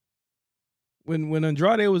at? when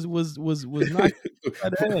Andrade was knocked by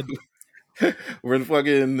the head. We're the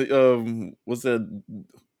fucking what's that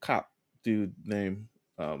cop dude name?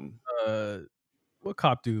 What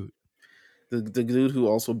cop dude? The dude who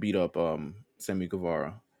also beat up Sammy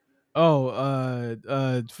Guevara. Oh,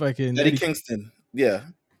 fucking Eddie Eddie. Kingston. Yeah.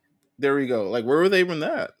 There we go. Like, where were they when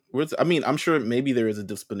that? I mean, I'm sure maybe there is a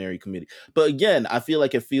disciplinary committee, but again, I feel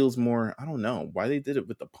like it feels more. I don't know why they did it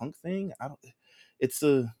with the Punk thing. I don't. It's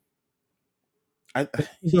a. He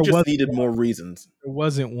There just was needed more reasons. there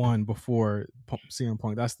wasn't one before CM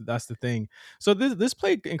Punk. That's the thing. So this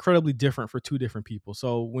played incredibly different for two different people.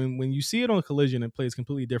 So when you see it on Collision, it plays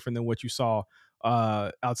completely different than what you saw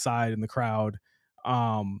outside in the crowd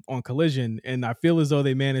on Collision. And I feel as though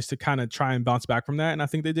they managed to kind of try and bounce back from that. And I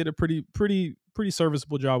think they did a pretty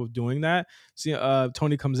serviceable job of doing that. See,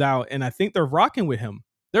 Tony comes out, and I think they're rocking with him.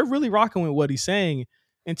 They're really rocking with what he's saying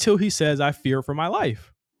until he says, "I fear for my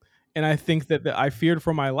life." And I think that the "I feared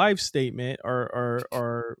for my life" statement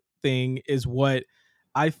or thing is what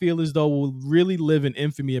I feel as though will really live in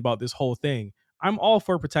infamy about this whole thing. I'm all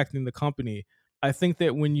for protecting the company. I think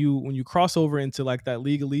that when you cross over into like that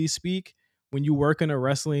legalese speak, when you work in a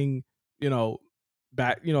wrestling, you know,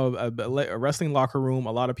 a wrestling locker room,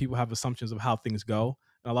 a lot of people have assumptions of how things go.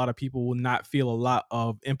 And a lot of people will not feel a lot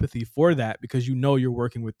of empathy for that because you're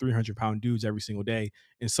working with 300-pound dudes every single day,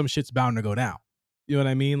 and some shit's bound to go down. You know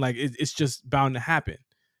what I mean? Like it's just bound to happen.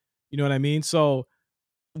 You know what I mean? So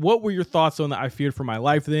what were your thoughts on the "I feared for my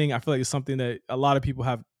life" thing? I feel like it's something that a lot of people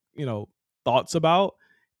have, thoughts about.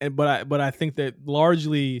 And but I think that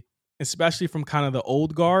largely, especially from kind of the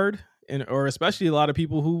old guard or especially a lot of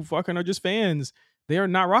people who fucking are just fans, they are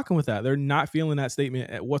not rocking with that. They're not feeling that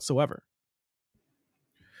statement whatsoever.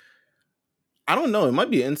 I don't know. It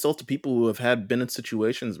might be an insult to people who have been in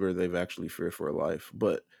situations where they've actually feared for a life,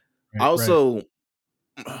 but I Right.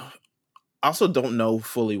 also don't know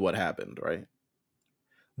fully what happened, right?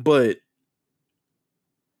 But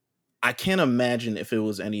I can't imagine if it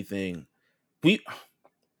was anything.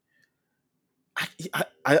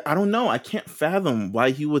 I don't know. I can't fathom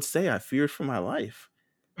why he would say I feared for my life.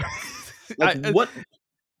 Like what?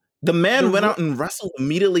 The man went out and wrestled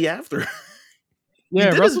immediately after. He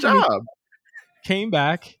did his job. Came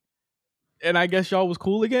back, and I guess y'all was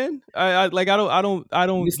cool again. I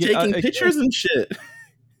don't He's get taking again, pictures and shit.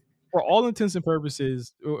 for all intents and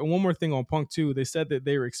purposes. And one more thing on Punk too, they said that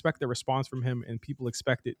they expect a response from him, and people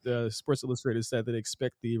expect it. Sports Illustrated said that they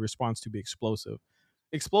expect the response to be explosive.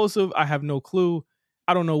 Explosive, I have no clue.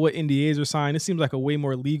 I don't know what NDAs are signed. It seems like a way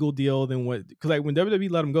more legal deal than what, because like when WWE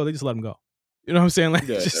let him go, they just let him go. You know what I'm saying? Like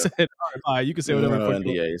Yeah, just said, all right, bye. You can say whatever the no fuck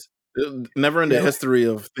you want. NDAs. Never in the Yeah, history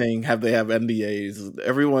of thing have they have NDAs.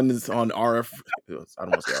 Everyone is on RF. I don't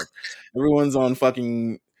want to say RF. Everyone's on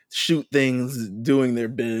fucking shoot things, doing their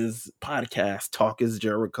biz, podcast, Talk is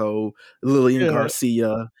Jericho, Lillian yeah.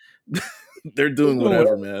 Garcia. They're doing Doing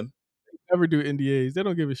whatever, whatever. man. Never do NDAs. They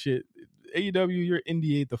don't give a shit. AEW, you're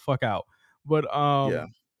NDA the fuck out. But Yeah.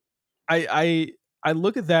 I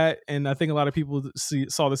look at that, and I think a lot of people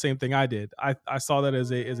saw the same thing I did. I saw that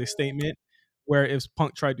as a statement where if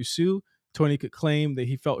Punk tried to sue, Tony could claim that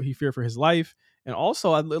he feared for his life. And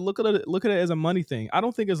also I look at it as a money thing. I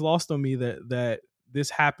don't think it's lost on me that this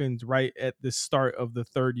happened right at the start of the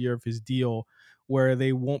third year of his deal, where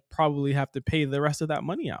they won't probably have to pay the rest of that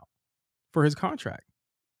money out for his contract,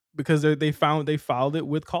 because they filed it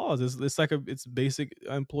with cause. It's like it's basic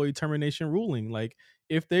employee termination ruling. Like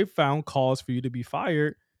if they found cause for you to be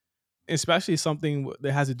fired, especially something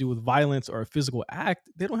that has to do with violence or a physical act,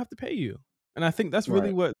 they don't have to pay you. And I think that's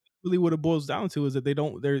Right. really what it boils down to, is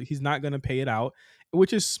that he's not going to pay it out,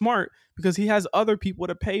 which is smart because he has other people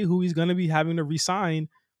to pay who he's going to be having to resign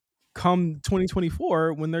come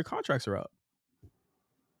 2024 when their contracts are up.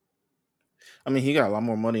 I mean, he got a lot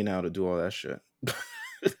more money now to do all that shit.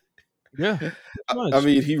 Yeah, I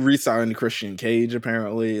mean, he re-signed Christian Cage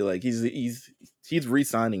apparently. Like he's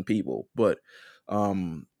re-signing people, but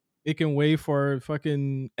it can wait for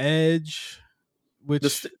fucking Edge,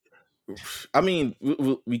 which I mean,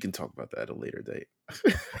 we can talk about that at a later date.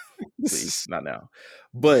 Please, not now.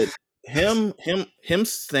 But him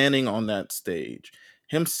standing on that stage,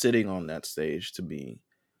 him sitting on that stage, to me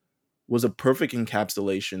was a perfect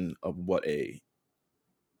encapsulation of what a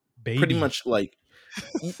baby, pretty much like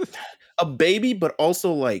a baby, but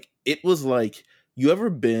also like it was like, you ever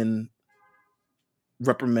been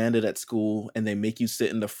reprimanded at school and they make you sit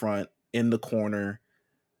in the front in the corner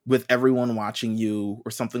with everyone watching you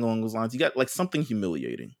or something along those lines? You got like something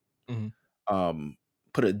humiliating. Mm-hmm.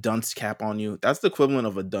 Put a dunce cap on you. That's the equivalent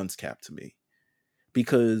of a dunce cap to me,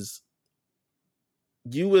 because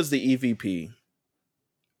you as the EVP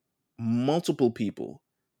multiple people,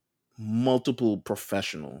 multiple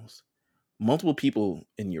professionals, multiple people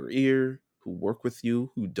in your ear who work with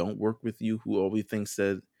you, who don't work with you, who always think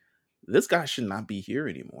said, this guy should not be here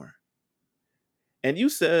anymore. And you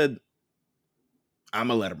said, I'm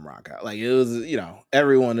gonna let him rock out. Like, it was,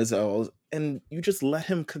 everyone is old, and you just let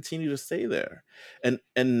him continue to stay there. And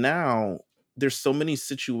now there's so many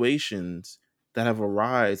situations that have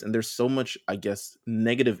arisen, and there's so much, I guess,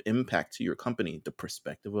 negative impact to your company. The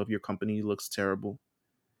perspective of your company looks terrible.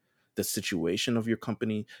 The situation of your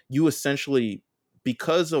company, you essentially,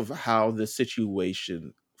 because of how the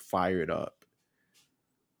situation fired up,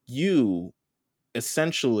 you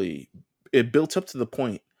essentially, it built up to the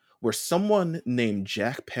point where someone named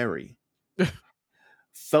Jack Perry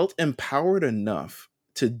felt empowered enough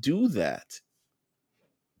to do that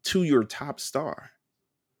to your top star.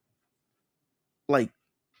 Like,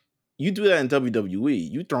 you do that in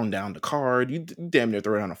WWE, you thrown down the card, you damn near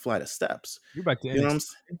throw down a flight of steps. You're back to You know what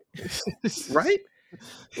I'm saying? Right?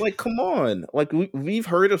 Like, come on. Like, we've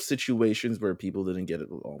heard of situations where people didn't get it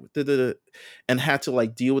along with and had to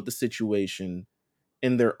like deal with the situation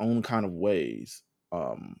in their own kind of ways.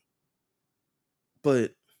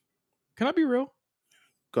 But Can I be real?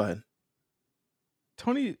 go ahead.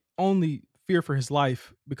 Tony only feared for his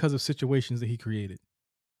life because of situations that he created.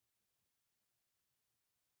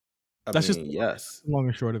 That's just Yes. long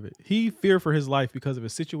and short of it. He feared for his life because of a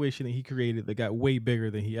situation that he created that got way bigger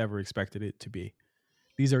than he ever expected it to be.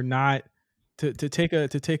 These are not to take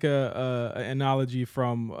a analogy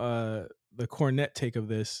from the Cornette take of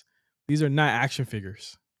this. These are not action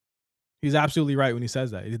figures. He's absolutely right when he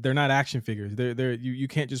says that. They're not action figures. You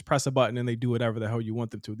can't just press a button and they do whatever the hell you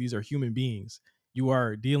want them to. These are human beings. You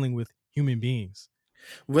are dealing with human beings.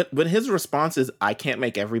 When his response is, I can't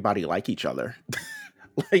make everybody like each other.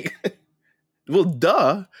 Like, well,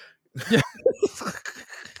 duh. Yeah.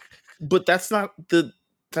 But that's not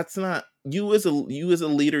you as a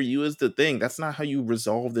leader, you as the thing. That's not how you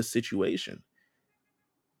resolve this situation.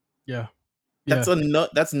 Yeah.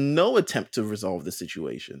 That's no attempt to resolve the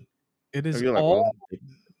situation. It is You're like, all well,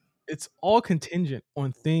 it's all contingent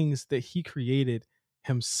on things that he created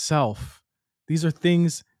himself. These are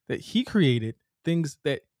things that he created, things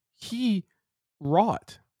that he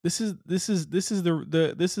wrought. This is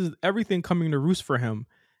everything coming to roost for him.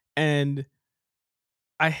 And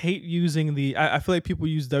I hate using I feel like people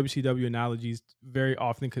use WCW analogies very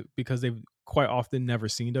often because they've quite often never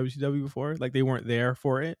seen WCW before. Like, they weren't there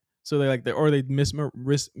for it. So they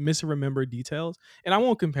misremember details. And I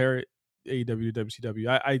won't compare it AEW to WCW.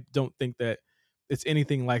 I don't think that it's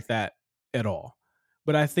anything like that at all.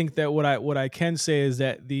 But I think that what I can say is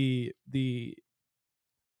that the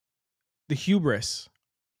hubris,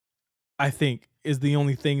 I think, is the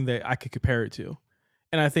only thing that I could compare it to.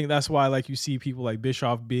 And I think that's why, like, you see people like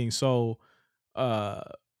Bischoff being so I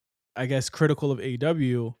guess critical of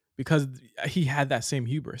AEW, because he had that same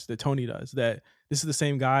hubris that Tony does. That this is the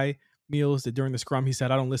same guy, Meelz, that during the scrum he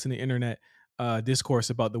said, I don't listen to internet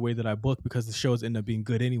discourse about the way that I book because the shows end up being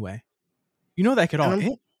good anyway. You know, that could all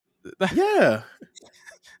end. Yeah.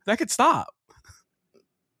 That could stop.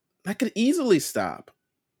 That could easily stop.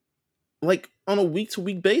 Like, on a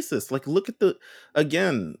week-to-week basis. Like, look at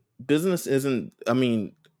business isn't,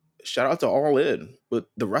 shout out to All In, but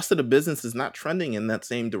the rest of the business is not trending in that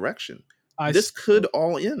same direction. This could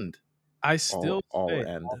all end. I still all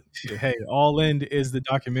end. Hey, All End is the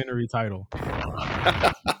documentary title.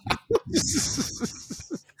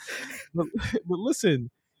 but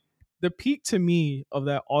listen, the peak to me of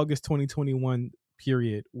that August 2021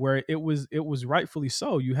 period, where it was rightfully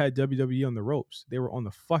so. You had WWE on the ropes. They were on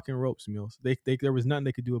the fucking ropes, Meelz. There was nothing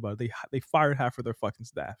they could do about it. They fired half of their fucking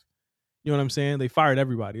staff. You know what I'm saying? They fired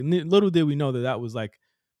everybody. And little did we know that was like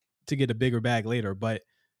to get a bigger bag later, but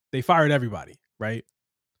they fired everybody, right?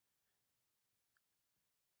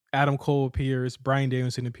 Adam Cole appears, Bryan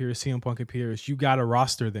Danielson appears, CM Punk appears. You got a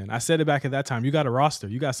roster then. I said it back at that time. You got a roster.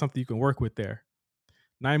 You got something you can work with there.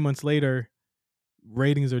 9 months later,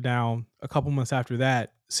 ratings are down. A couple months after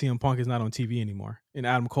that, CM Punk is not on TV anymore. And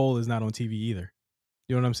Adam Cole is not on TV either.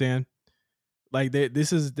 You know what I'm saying? Like,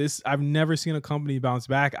 this. I've never seen a company bounce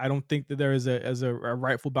back. I don't think that there is a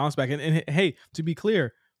rightful bounce back. And hey, to be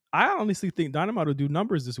clear, I honestly think Dynamite will do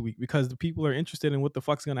numbers this week because the people are interested in what the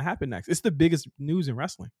fuck's going to happen next. It's the biggest news in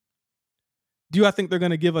wrestling. Do I think they're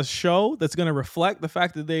going to give us a show that's going to reflect the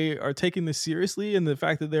fact that they are taking this seriously and the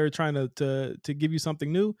fact that they're trying to give you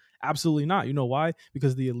something new? Absolutely not. You know why?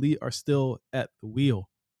 Because the elite are still at the wheel.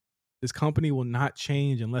 This company will not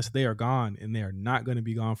change unless they are gone, and they are not going to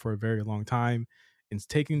be gone for a very long time. And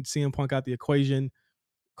taking CM Punk out the equation,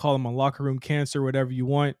 call him a locker room cancer, whatever you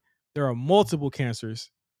want. There are multiple cancers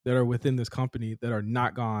that are within this company that are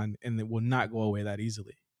not gone and that will not go away that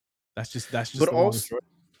easily. That's just But the long also, story.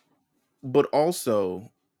 but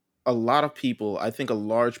also, a lot of people, I think a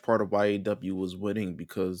large part of why AEW was winning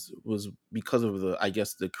was because of the, I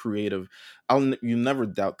guess, the creative. You never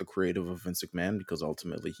doubt the creative of Vince McMahon, because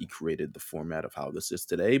ultimately he created the format of how this is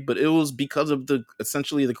today. But it was because of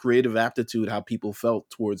essentially the creative aptitude, how people felt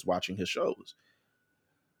towards watching his shows.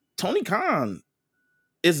 Tony Khan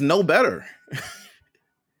is no better.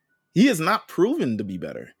 He is not proven to be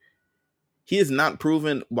better. He is not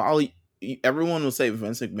proven. While everyone will say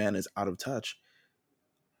Vince McMahon is out of touch,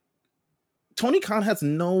 Tony Khan has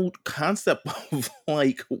no concept of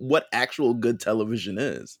like what actual good television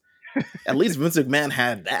is. At least Vince McMahon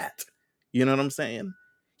had that. You know what I'm saying?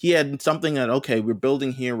 He had something that, okay, we're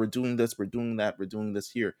building here, we're doing this, we're doing that, we're doing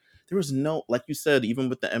this here. There was no, like you said, even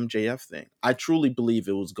with the MJF thing, I truly believe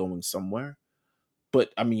it was going somewhere.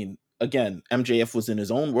 But I mean, again, MJF was in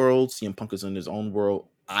his own world, CM Punk is in his own world.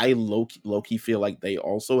 I low-key feel like they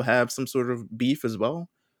also have some sort of beef as well,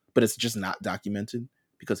 but it's just not documented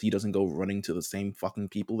because he doesn't go running to the same fucking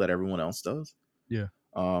people that everyone else does. Yeah.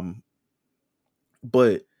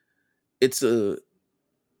 But the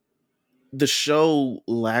show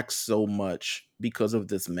lacks so much because of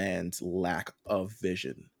this man's lack of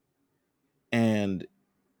vision. And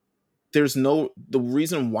the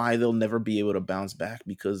reason why they'll never be able to bounce back,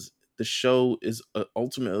 because the show is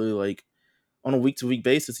ultimately like on a week-to-week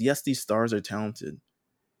basis. Yes, these stars are talented,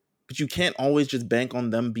 but you can't always just bank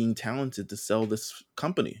on them being talented to sell this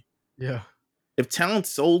company. Yeah. If talent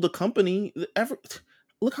sold a company,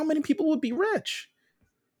 look how many people would be rich.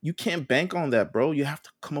 You can't bank on that, bro. You have to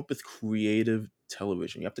come up with creative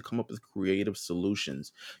television. You have to come up with creative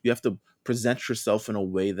solutions. You have to present yourself in a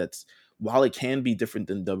way that's, while it can be different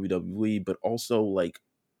than WWE, but also like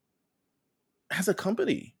as a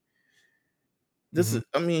company. This is,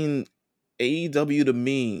 I mean, AEW to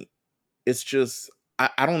me, it's just,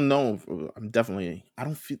 I don't know. I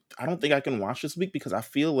don't think I can watch this week because I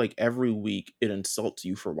feel like every week it insults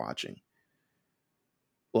you for watching.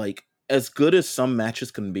 Like, as good as some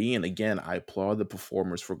matches can be, and again, I applaud the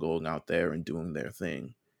performers for going out there and doing their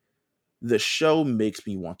thing, the show makes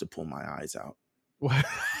me want to pull my eyes out. What?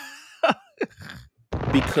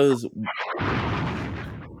 Because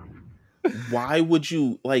why would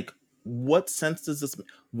you, like, what sense does this,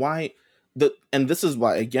 why this is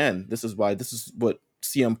why, again, this is what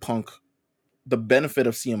CM Punk, the benefit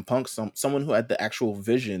of CM Punk, someone who had the actual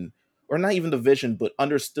vision, or not even the vision, but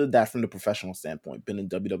understood that from the professional standpoint, been in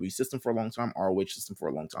WWE system for a long time, ROH system for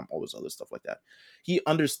a long time, all this other stuff like that. He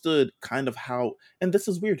understood kind of how, and this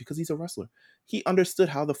is weird because he's a wrestler, he understood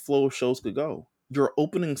how the flow of shows could go. Your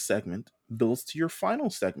opening segment builds to your final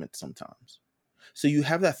segment sometimes. So you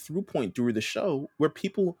have that through point through the show where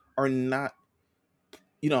people are not,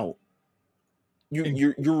 you know,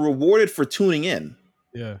 you're rewarded for tuning in.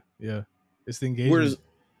 Yeah. It's the engagement. Whereas,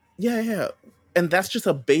 yeah. And that's just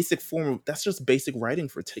a basic that's just basic writing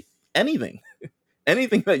for anything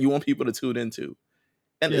that you want people to tune into.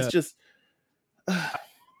 And it's just,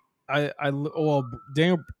 well,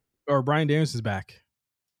 Brian Danielson's back.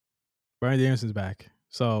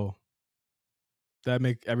 So that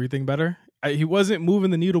make everything better. He wasn't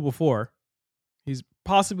moving the needle before. He's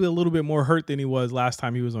possibly a little bit more hurt than he was last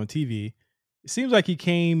time he was on TV. It seems like he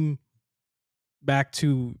came back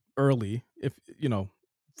too early, if you know,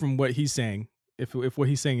 from what he's saying. If what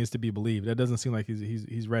he's saying is to be believed, that doesn't seem like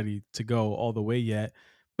he's ready to go all the way yet.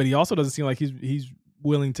 But he also doesn't seem like he's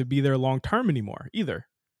willing to be there long term anymore either.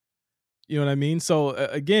 You know what I mean? So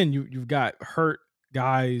again, you've got hurt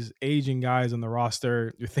guys, aging guys on the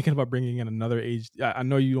roster. You're thinking about bringing in another age. I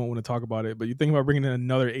know you don't want to talk about it, but you're thinking about bringing in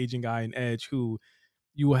another aging guy in Edge who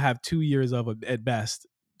you will have 2 years of at best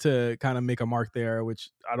to kind of make a mark there, which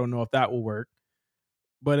I don't know if that will work.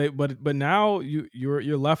 But now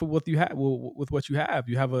you're left with what you have. With what you have,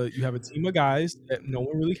 you have a team of guys that no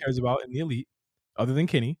one really cares about in the elite, other than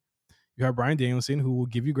Kenny. You have Bryan Danielson, who will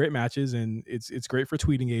give you great matches, and it's great for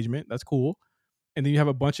tweet engagement. That's cool. And then you have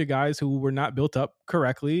a bunch of guys who were not built up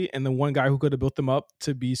correctly, and the one guy who could have built them up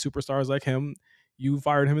to be superstars like him, you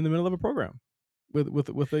fired him in the middle of a program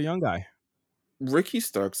with a young guy. Ricky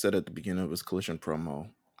Stark said at the beginning of his Collision promo,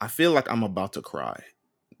 I feel like I'm about to cry.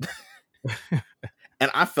 And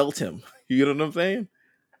I felt him. You know what I'm saying?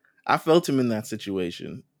 I felt him in that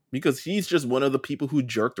situation because he's just one of the people who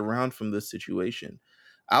jerked around from this situation.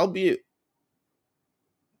 Albeit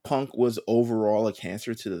Punk was overall a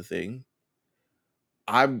cancer to the thing,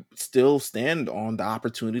 I still stand on the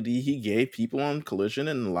opportunity he gave people on Collision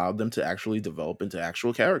and allowed them to actually develop into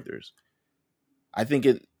actual characters. I think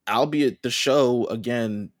albeit the show,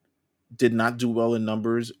 again, did not do well in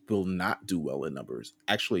numbers, will not do well in numbers.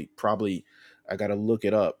 Actually, probably I gotta look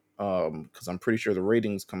it up because I'm pretty sure the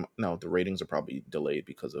ratings are probably delayed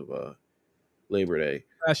because of Labor Day.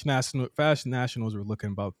 Fashion Nationals were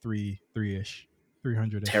looking about 3-ish,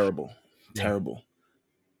 300-ish. Terrible, Yeah. terrible.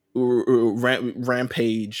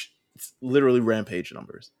 Rampage, literally rampage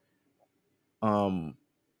numbers.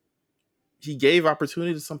 He gave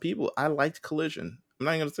opportunity to some people. I liked Collision. I'm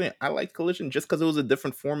not even gonna say it. I liked Collision just because it was a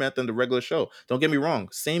different format than the regular show. Don't get me wrong,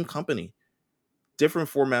 same company, different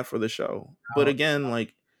format for the show. But again,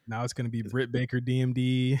 like now it's gonna be Britt Baker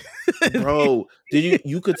DMD. bro,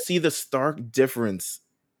 you could see the stark difference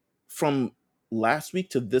from last week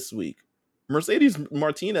to this week. Mercedes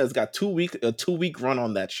Martinez got a 2-week run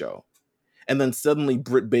on that show. And then suddenly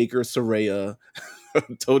Britt Baker, Soraya,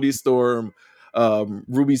 Toni Storm,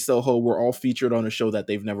 Ruby Soho were all featured on a show that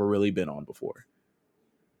they've never really been on before.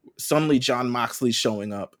 Suddenly John Moxley's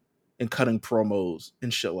showing up and cutting promos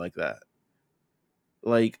and shit like that.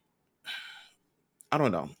 Like, I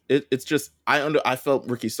don't know. It's just I felt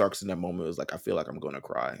Ricky Starks in that moment. It was like, I feel like I'm going to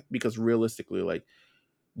cry because realistically, like,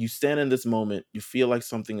 you stand in this moment, you feel like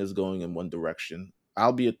something is going in one direction.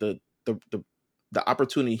 Albeit the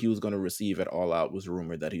opportunity he was going to receive at All Out was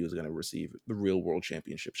rumored that he was going to receive the real world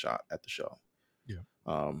championship shot at the show. Yeah.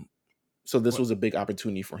 So this was a big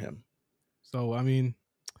opportunity for him. So, I mean,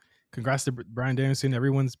 congrats to Bryan Danielson.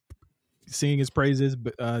 Everyone's singing his praises,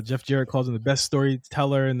 but Jeff Jarrett calls him the best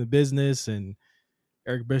storyteller in the business, and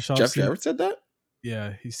Eric Bischoff. Jeff Jarrett said that?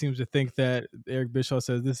 Yeah, he seems to think that Eric Bischoff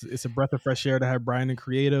says it's a breath of fresh air to have Bryan in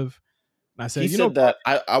creative. And I said, he said that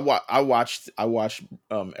I watched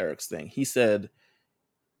Eric's thing. He said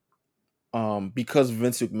because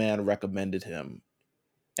Vince McMahon recommended him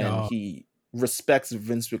and he respects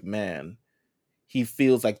Vince McMahon, he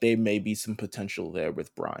feels like there may be some potential there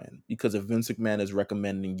with Bryan, because if Vince McMahon is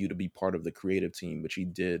recommending you to be part of the creative team, which he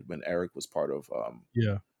did when Eric was part of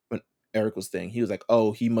when Eric was staying, he was like,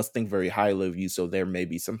 oh, he must think very highly of you, so there may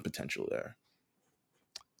be some potential there.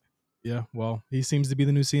 Yeah, well, he seems to be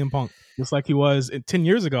the new CM Punk, just like he was 10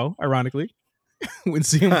 years ago, ironically, when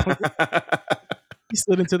CM Punk he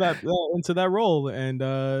slid into that role. And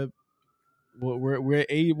we're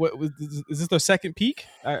is this their second peak?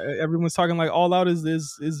 Everyone's talking like All Out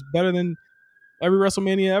is better than every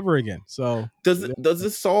WrestleMania ever again. So does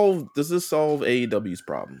this solve AEW's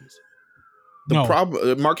problems? No.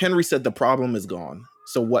 Problem. Mark Henry said the problem is gone.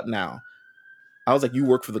 So what now? I was like, you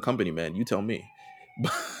work for the company, man. You tell me.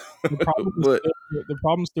 The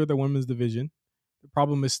problem is still the women's division. The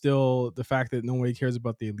problem is still the fact that nobody cares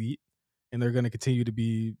about the elite, and they're going to continue to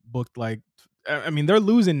be booked like. I mean, they're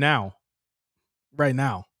losing now, right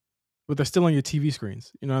now, but they're still on your TV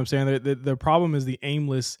screens. You know what I'm saying? The problem is the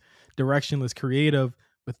aimless, directionless creative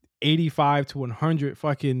with 85 to 100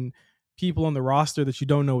 fucking people on the roster that you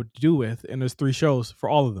don't know what to do with, and there's 3 shows for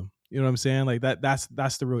all of them. You know what I'm saying? Like that's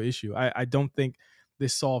the real issue. I don't think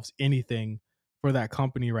this solves anything for that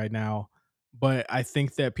company right now, but I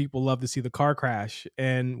think that people love to see the car crash.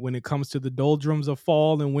 And when it comes to the doldrums of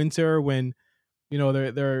fall and winter, when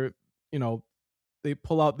they're they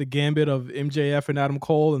pull out the gambit of MJF and Adam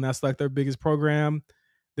Cole, and that's like their biggest program,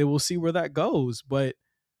 they will see where that goes. But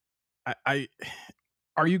I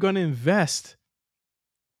are you going to invest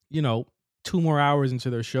 2 more hours into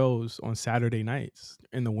their shows on Saturday nights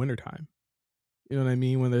in the wintertime? You know what I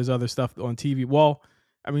mean? When there's other stuff on TV. Well,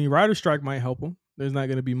 I mean, Rider Strike might help them. There's not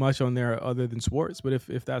going to be much on there other than sports, but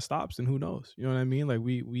if that stops, then who knows? You know what I mean? Like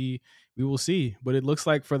we will see. But it looks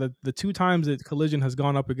like for the 2 times that Collision has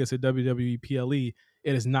gone up against a WWE PLE,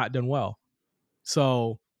 it has not done well.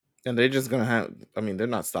 So, and they're just gonna have. I mean, they're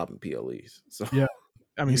not stopping PLEs. So yeah,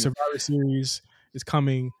 I mean, Survivor Series is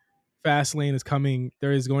coming. Fastlane is coming.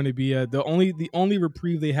 There is going to be the only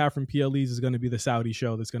reprieve they have from PLEs is going to be the Saudi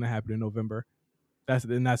show that's going to happen in November. That's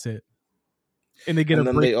it. And they get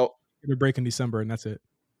a break in December, and that's it.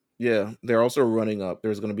 Yeah, they're also running up.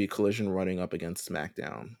 There's going to be Collision running up against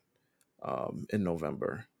SmackDown in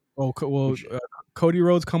November. Oh, well, Cody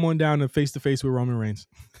Rhodes come on down and face to face with Roman Reigns.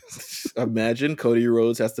 Imagine Cody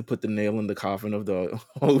Rhodes has to put the nail in the coffin of the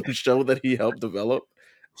whole show that he helped develop.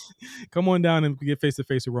 Come on down and get face to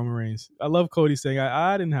face with Roman Reigns. I love Cody saying,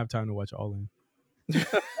 I didn't have time to watch All In.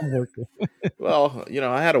 Well,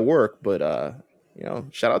 I had to work, but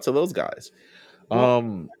shout out to those guys.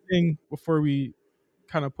 Well, thing before we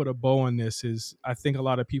kind of put a bow on this is I think a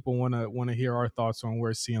lot of people want to hear our thoughts on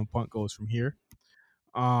where CM Punk goes from here.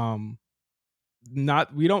 We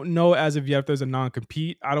don't know as of yet if there's a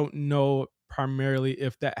non-compete. I don't know primarily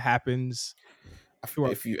if that happens after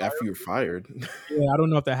you're fired. Yeah, I don't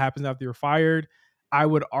know if that happens after you're fired. I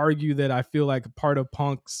would argue that I feel like part of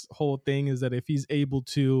Punk's whole thing is that if he's able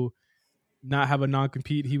to not have a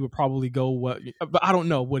non-compete, he would probably go what, but I don't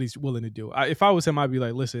know what he's willing to do. If I was him, I'd be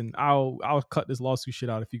like, listen, I'll cut this lawsuit shit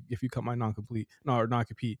out if you cut my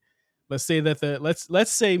non-compete. Let's say that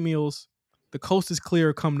let's say Meelz, the coast is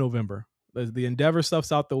clear come November. The Endeavor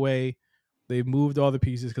stuff's out the way. They've moved all the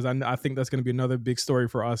pieces because I think that's going to be another big story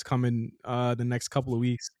for us coming the next couple of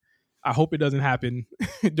weeks. I hope it doesn't happen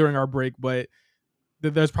during our break, but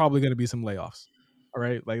there's probably going to be some layoffs. All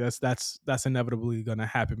right, like that's inevitably going to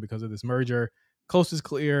happen because of this merger. Coast is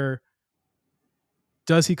clear.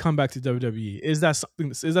 Does he come back to WWE? Is that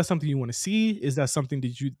something you want to see? Is that something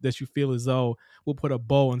that you feel as though will put a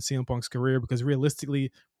bow on CM Punk's career? Because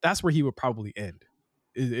realistically, that's where he would probably end.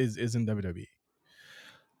 Is in WWE.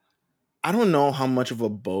 I don't know how much of a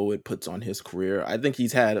bow it puts on his career. I think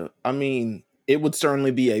he's had. I mean, it would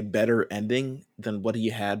certainly be a better ending than what he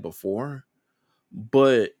had before.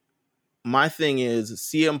 But my thing is,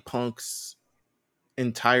 CM Punk's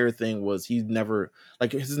entire thing was he never,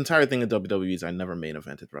 like, his entire thing at WWE is I never main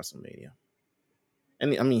evented WrestleMania.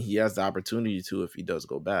 And I mean, he has the opportunity to if he does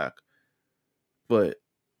go back. But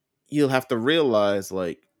you'll have to realize,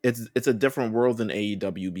 like, it's a different world than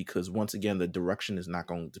AEW because once again, the direction is not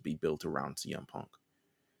going to be built around CM Punk.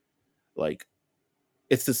 Like,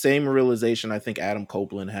 it's the same realization I think Adam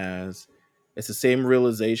Copeland has. It's the same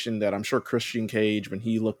realization that I'm sure Christian Cage, when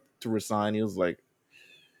he looked to resign, he was like,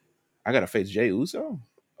 I gotta face Jey Uso.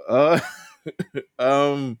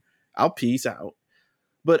 I'll peace out.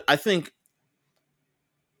 But I think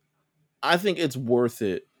it's worth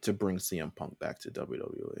it to bring CM Punk back to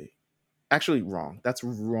WWE. Actually, wrong. That's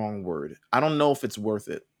wrong word. I don't know if it's worth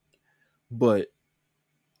it, but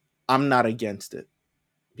I'm not against it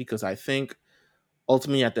because I think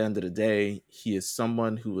ultimately at the end of the day, he is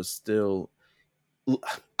someone who is still.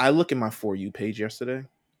 I look at my For You page yesterday.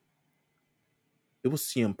 It was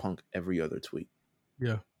CM Punk every other tweet.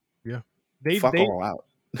 Yeah. Fuck all out.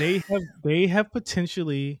 They have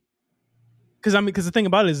potentially, because the thing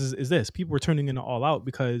about it is this: people were tuning in to All Out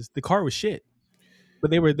because the car was shit,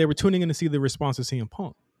 but they were tuning in to see the response to CM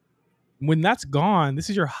Punk. When that's gone,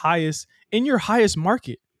 this is your highest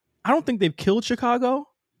market. I don't think they've killed Chicago.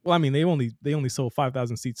 Well, I mean, they only sold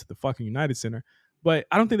 5,000 seats at the fucking United Center, but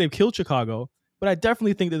I don't think they've killed Chicago. But I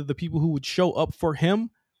definitely think that the people who would show up for him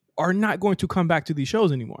are not going to come back to these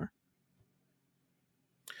shows anymore.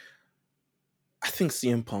 I think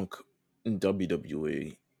CM Punk in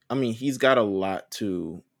WWE, I mean, he's got a lot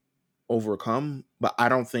to overcome, but I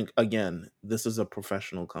don't think, again, this is a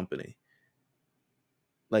professional company.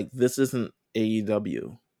 Like, this isn't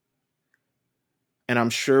AEW. And I'm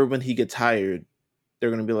sure when he gets hired, they're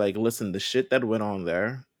going to be like, listen, the shit that went on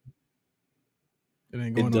there,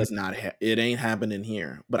 it ain't happening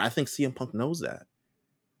here. But I think CM Punk knows that.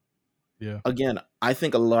 Yeah. Again, I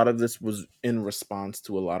think a lot of this was in response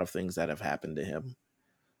to a lot of things that have happened to him.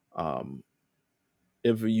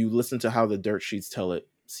 If you listen to how the dirt sheets tell it,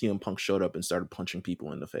 CM Punk showed up and started punching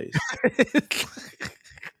people in the face.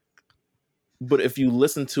 But if you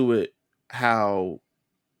listen to it, how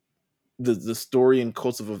the story and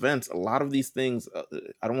course of events, a lot of these things,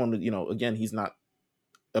 I don't want to, again, he's not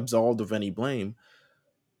absolved of any blame,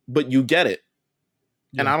 but you get it.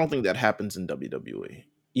 Yeah. And I don't think that happens in WWE,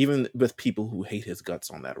 even with people who hate his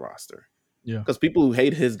guts on that roster. Yeah. Because people who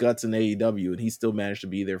hate his guts in AEW, and he still managed to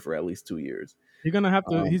be there for at least 2 years. He's gonna have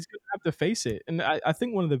to face it. And I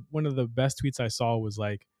think one of the best tweets I saw was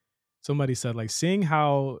like, somebody said, like, seeing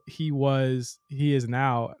how he is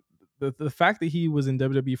now, the fact that he was in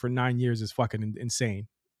WWE for 9 years is fucking insane.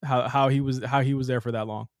 How he was there for that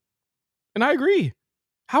long. And I agree.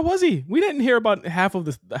 How was he? We didn't hear about half of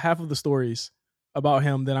the stories about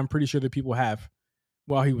him that I'm pretty sure that people have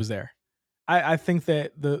while he was there. I think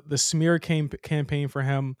that the smear campaign for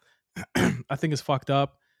him, I think is fucked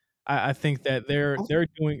up. I think that they're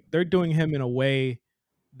doing him in a way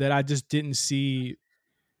that I just didn't see.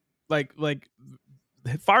 Like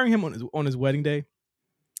firing him on his wedding day,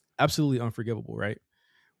 absolutely unforgivable, right?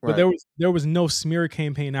 But there was no smear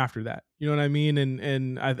campaign after that. You know what I mean?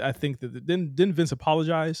 And I think that didn't Vince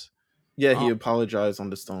apologize? Yeah, he apologized on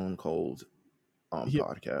the Stone Cold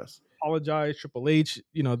podcast. Apologized. Triple H,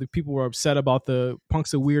 the people were upset about the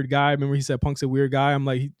Punk's a weird guy. Remember he said Punk's a weird guy? I'm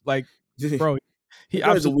like, bro,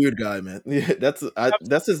 he's a weird guy, man. Yeah,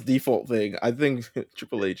 that's his default thing. I think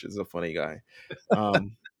Triple H is a funny guy.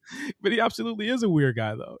 But he absolutely is a weird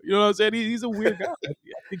guy, though. You know what I'm saying? He's a weird guy. I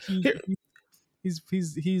think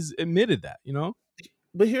he's admitted that,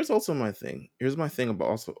 But here's also my thing. Here's my thing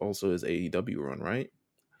about also his AEW run, right?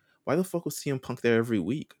 Why the fuck was CM Punk there every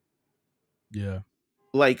week? Yeah.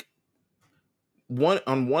 Like,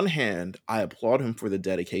 on one hand, I applaud him for the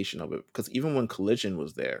dedication of it, because even when Collision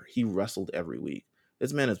was there, he wrestled every week.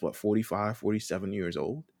 This man is what, 45, 47 years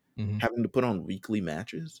old, having to put on weekly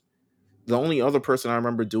matches. The only other person I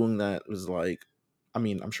remember doing that was like, I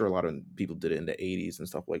mean, I'm sure a lot of people did it in the 80s and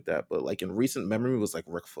stuff like that, but like in recent memory was like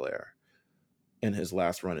Ric Flair in his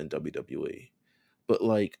last run in WWE. But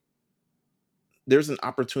like, there's an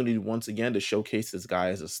opportunity once again to showcase this guy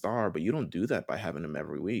as a star, but you don't do that by having him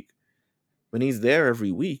every week. When he's there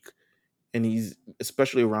every week, and he's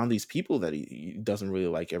especially around these people that he doesn't really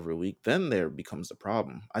like every week, then there becomes a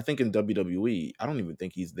problem. I think in WWE, I don't even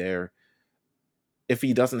think he's there if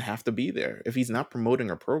he doesn't have to be there. If he's not promoting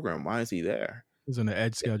a program, why is he there? He's on the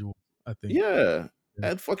Edge schedule, I think. Yeah. I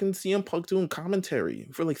had fucking CM Punk doing commentary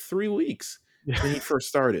for like 3 weeks when he first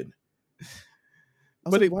started. I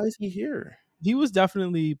was like, why is he here? He was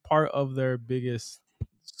definitely part of their biggest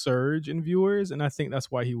surge in viewers, and I think that's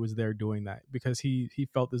why he was there doing that, because he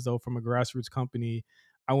felt as though from a grassroots company,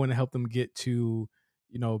 I want to help them get to,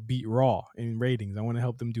 you know, beat Raw in ratings. I want to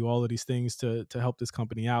help them do all of these things to help this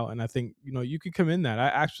company out. And I think, you know, you could come in that. I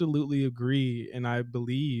absolutely agree, and I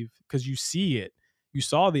believe, because you see it, you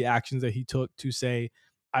saw the actions that he took to say,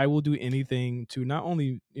 I will do anything to not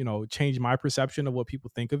only, you know, change my perception of what people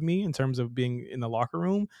think of me in terms of being in the locker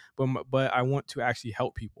room, but I want to actually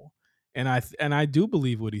help people. And I do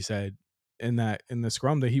believe what he said in the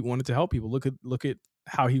scrum, that he wanted to help people. Look at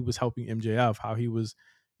how he was helping MJF, how he was,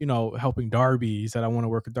 you know, helping Darby. He said, I want to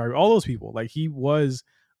work with Darby. All those people, like, he was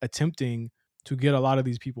attempting to get a lot of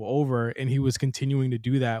these people over, and he was continuing to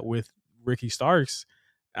do that with Ricky Starks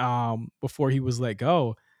before he was let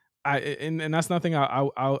go. And that's nothing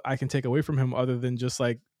I can take away from him, other than just,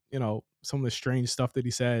 like, you know, some of the strange stuff that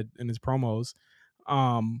he said in his promos.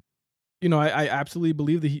 You know, I absolutely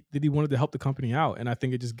believe that he wanted to help the company out, and I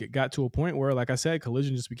think it just got to a point where, like I said,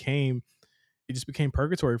 Collision just became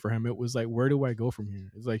purgatory for him. It was like, where do I go from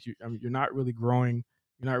here? It's like, I mean, you're not really growing,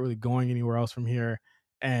 you're not really going anywhere else from here,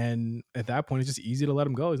 and at that point, it's just easy to let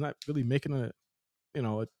him go. He's not really making a, you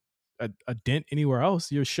know, a dent anywhere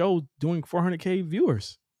else. Your show doing 400K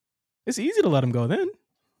viewers. It's easy to let him go then.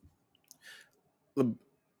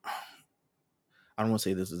 I don't want to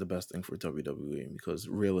say this is the best thing for WWE, because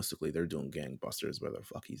realistically, they're doing gangbusters whether the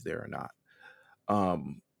fuck he's there or not.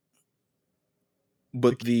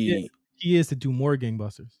 But he is to do more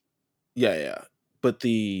gangbusters. Yeah. But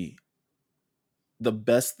the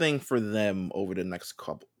best thing for them over the next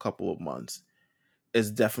couple of months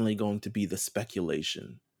is definitely going to be the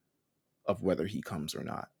speculation of whether he comes or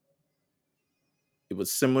not. It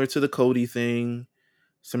was similar to the Cody thing,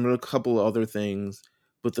 similar to a couple of other things,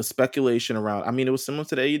 but the speculation around, I mean, it was similar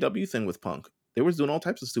to the AEW thing with Punk. They was doing all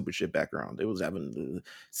types of stupid shit background. They was having the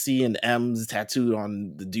C and M's tattooed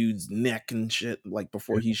on the dude's neck and shit, like,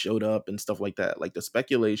 before he showed up and stuff like that. Like, the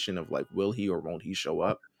speculation of, like, will he or won't he show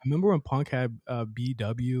up? I remember when Punk had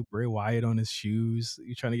BW, Bray Wyatt, on his shoes.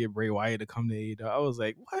 You trying to get Bray Wyatt to come to AEW. I was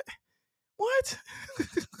like, what?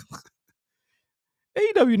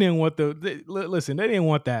 AEW didn't want listen, they didn't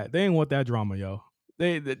want that. They didn't want that drama, yo.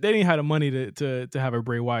 They didn't have the money to have a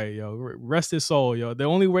Bray Wyatt, yo. Rest his soul, yo. The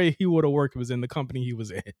only way he would have worked was in the company he was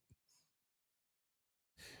in.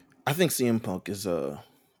 I think CM Punk is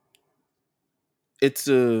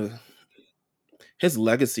his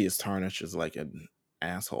legacy is tarnished as, like, an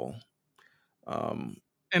asshole.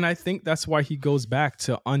 And I think that's why he goes back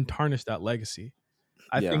to untarnish that legacy.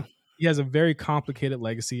 I think he has a very complicated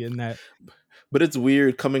legacy in that. But it's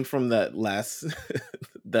weird coming from that last,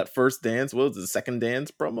 that first dance. What was it, second dance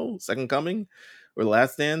promo? Second Coming? Or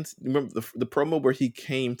Last Dance? Remember the promo where he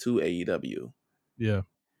came to AEW? Yeah.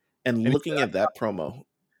 And looking at that promo.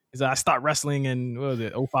 Is I stopped wrestling in, what was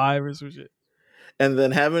it, 05 or some shit? And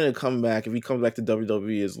then having to come back, if he comes back to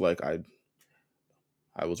WWE, is like,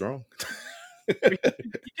 I was wrong. He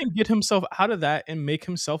can get himself out of that and make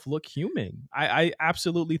himself look human. I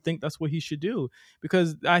absolutely think that's what he should do,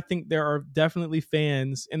 because I think there are definitely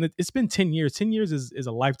fans, and it's been 10 years. 10 years is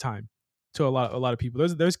a lifetime to a lot of people.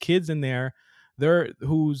 There's kids in there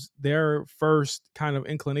whose their first kind of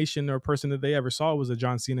inclination or person that they ever saw was a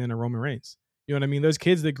John Cena and a Roman Reigns. You know what I mean? There's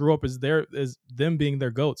kids that grew up as them being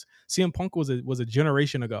their goats. CM Punk was a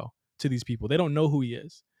generation ago to these people. They don't know who he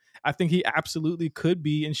is. I think he absolutely could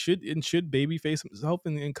be and should babyface himself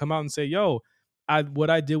and come out and say, "Yo,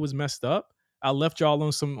 what I did was messed up. I left y'all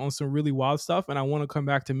on some really wild stuff, and I want to come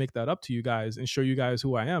back to make that up to you guys and show you guys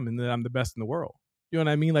who I am and that I'm the best in the world." You know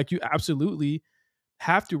what I mean? Like, you absolutely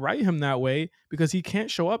have to write him that way, because he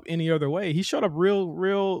can't show up any other way. He showed up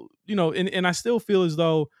real, you know, and I still feel as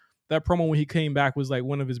though that promo when he came back was like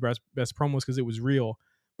one of his best promos because it was real.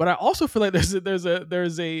 But I also feel like there's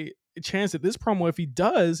a a chance that this promo, if he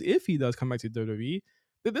does come back to WWE,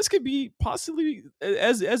 that this could be possibly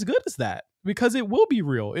as good as that, because it will be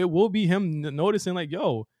real. It will be him noticing like,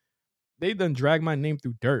 yo, they done dragged my name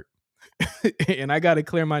through dirt, and I got to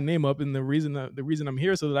clear my name up. And the reason I'm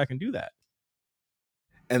here so that I can do that.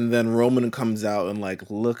 And then Roman comes out and like,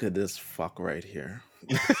 look at this fuck right here.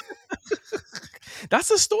 That's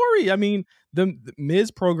the story. I mean, the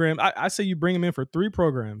Miz program, I say you bring him in for 3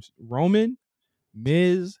 programs: Roman,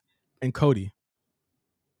 Miz, and Cody.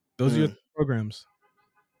 Those are your programs.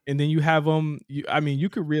 And then you have them. You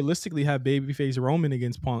could realistically have babyface Roman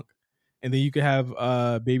against Punk, and then you could have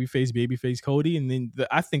babyface Cody, and then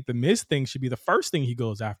I think the Miz thing should be the first thing he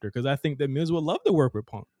goes after, because I think that Miz would love to work with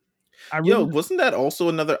Punk. Wasn't that also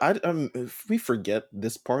another? If we forget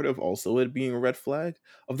this part of also it being a red flag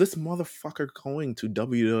of this motherfucker going to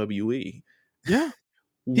WWE. Yeah,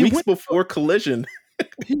 weeks before Collision.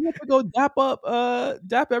 He went to go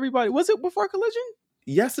dap everybody. Was it before Collision?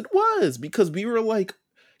 Yes, it was, because we were like,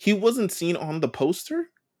 he wasn't seen on the poster,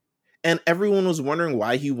 and everyone was wondering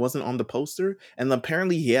why he wasn't on the poster. And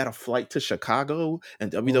apparently he had a flight to Chicago,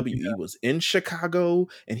 and WWE was in Chicago,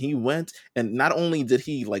 and he went, and not only did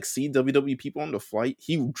he like see WWE people on the flight,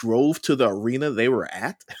 he drove to the arena they were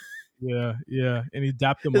at. Yeah, and he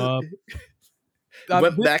dapped them up.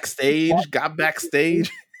 Got backstage.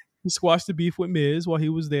 He squashed the beef with Miz while he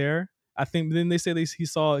was there. I think then they say he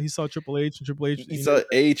saw Triple H, and Triple H. He saw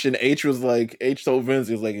H, and H was like, H told Vince,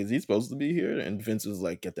 he was like, is he supposed to be here? And Vince was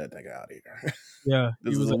like, get that nigga out of here. Yeah,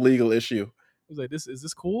 this is a legal issue. He was like, is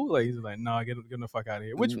this cool? Like, he's like, no, get the fuck out of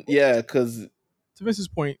here. Which because to Vince's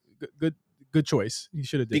point, good choice. He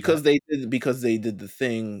should have did because they did the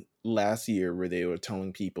thing last year where they were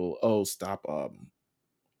telling people, oh, stop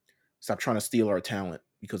trying to steal our talent,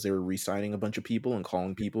 because they were re-signing a bunch of people and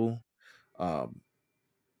calling people.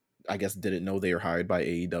 I guess didn't know they were hired by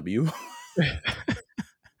AEW.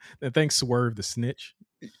 And thanks, Swerve the snitch.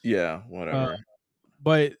 Yeah, whatever.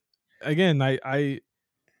 But again, I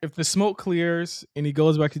if the smoke clears and he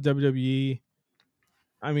goes back to WWE,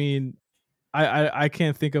 I mean, I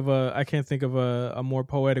can't think of a more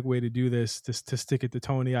poetic way to do this, to stick it to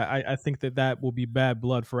Tony. I think that will be bad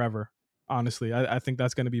blood forever. Honestly, I think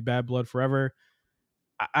that's going to be bad blood forever.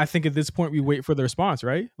 I think at this point we wait for the response,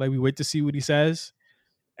 right? Like, we wait to see what he says,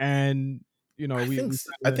 and I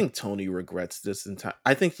think Tony regrets this entire.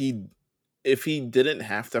 I think if he didn't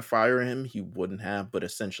have to fire him, he wouldn't have. But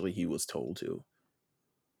essentially, he was told to.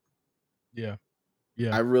 Yeah.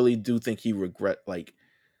 I really do think he regret. Like,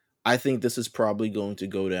 I think this is probably going to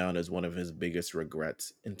go down as one of his biggest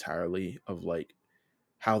regrets entirely, of like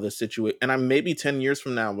how the situation. And maybe 10 years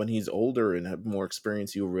from now, when he's older and have more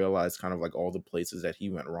experience, you'll realize kind of like all the places that he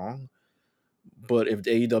went wrong. But if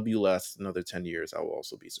AEW lasts another 10 years, I will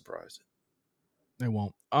also be surprised. They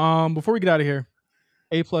won't. Before we get out of here,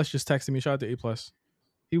 A+ just texted me. Shout out to A+.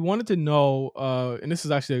 He wanted to know, and this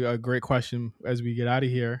is actually a great question as we get out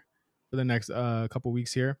of here for the next couple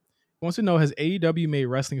weeks here. He wants to know, has AEW made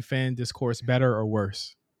wrestling fan discourse better or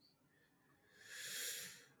worse?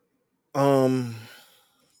 I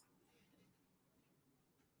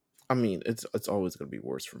mean, it's always going to be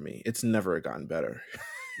worse for me. It's never gotten better.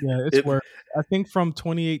 Yeah, it's worse. I think from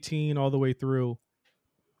 2018 all the way through,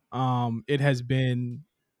 it has been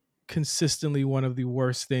consistently one of the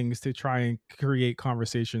worst things to try and create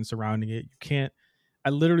conversation surrounding it. You can't. I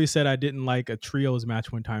literally said I didn't like a trios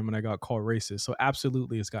match one time when I got called racist. So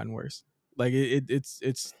absolutely, it's gotten worse. Like,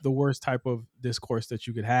 it's the worst type of discourse that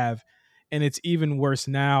you could have, and it's even worse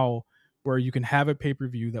now, where you can have a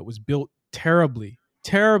pay-per-view that was built terribly,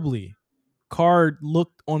 card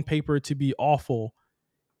looked on paper to be awful,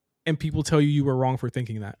 and people tell you were wrong for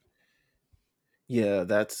thinking that. Yeah,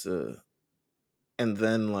 that's and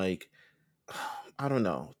then like, I don't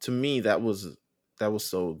know. To me, that was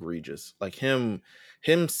so egregious. Like him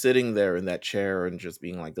sitting there in that chair and just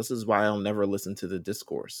being like, this is why I'll never listen to the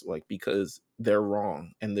discourse, like, because they're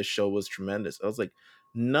wrong and this show was tremendous. I was like,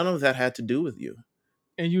 none of that had to do with you.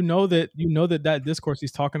 And you know that discourse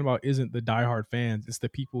he's talking about isn't the diehard fans. It's the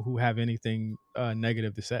people who have anything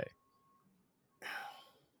negative to say.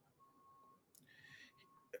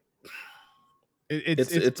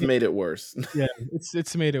 It's made it worse. Yeah,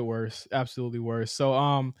 it's made it worse. Absolutely worse.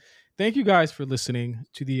 So thank you guys for listening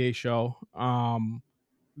to the A Show.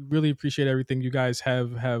 Really appreciate everything you guys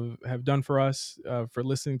have done for us, for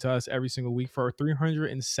listening to us every single week. For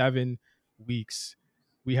 307 weeks,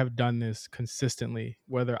 we have done this consistently.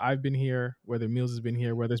 Whether I've been here, whether Meelz has been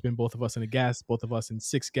here, whether it's been both of us and a guest, both of us and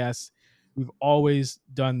 6 guests, we've always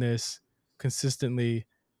done this consistently.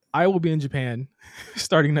 I will be in Japan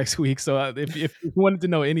starting next week. So if you wanted to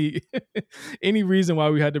know any any reason why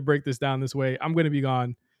we had to break this down this way, I'm going to be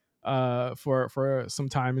gone for some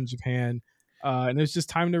time in Japan, and it's just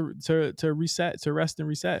time to reset, to rest and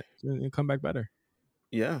reset, and come back better.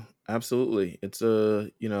 Yeah, absolutely. It's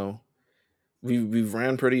we've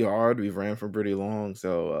ran pretty hard. We've ran for pretty long.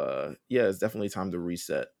 So yeah, it's definitely time to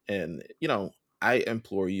reset. And I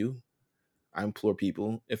implore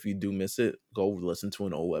people, if you do miss it, go listen to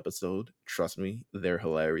an old episode. Trust me, they're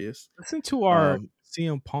hilarious. Listen to our Um,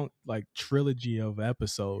 CM Punk like trilogy of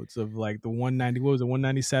episodes of like the 190, what was it,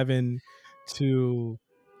 197 to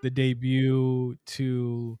the debut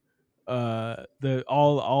to the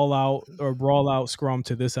all out or brawl out scrum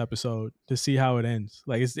to this episode to see how it ends.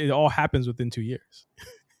 Like it all happens within 2 years.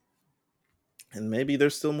 and maybe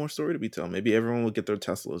there's still more story to be told. Maybe everyone will get their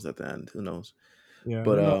Teslas at the end. Who knows? Yeah,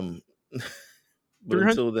 But who knows? but 300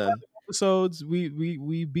 until then, episodes,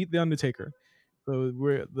 we beat the Undertaker. So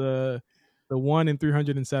we're the 1 in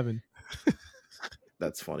 307.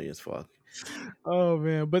 that's funny as fuck. Oh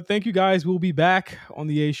man, but thank you guys. We'll be back on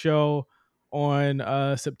the A show on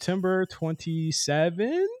September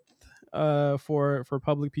 27th for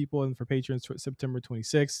public people, and for patrons September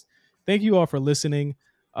 26th. Thank you all for listening.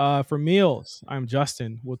 For Meelz, I'm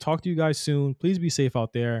Justin. We'll talk to you guys soon. Please be safe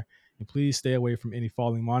out there, and please stay away from any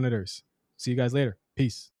falling monitors. See you guys later.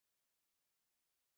 Peace.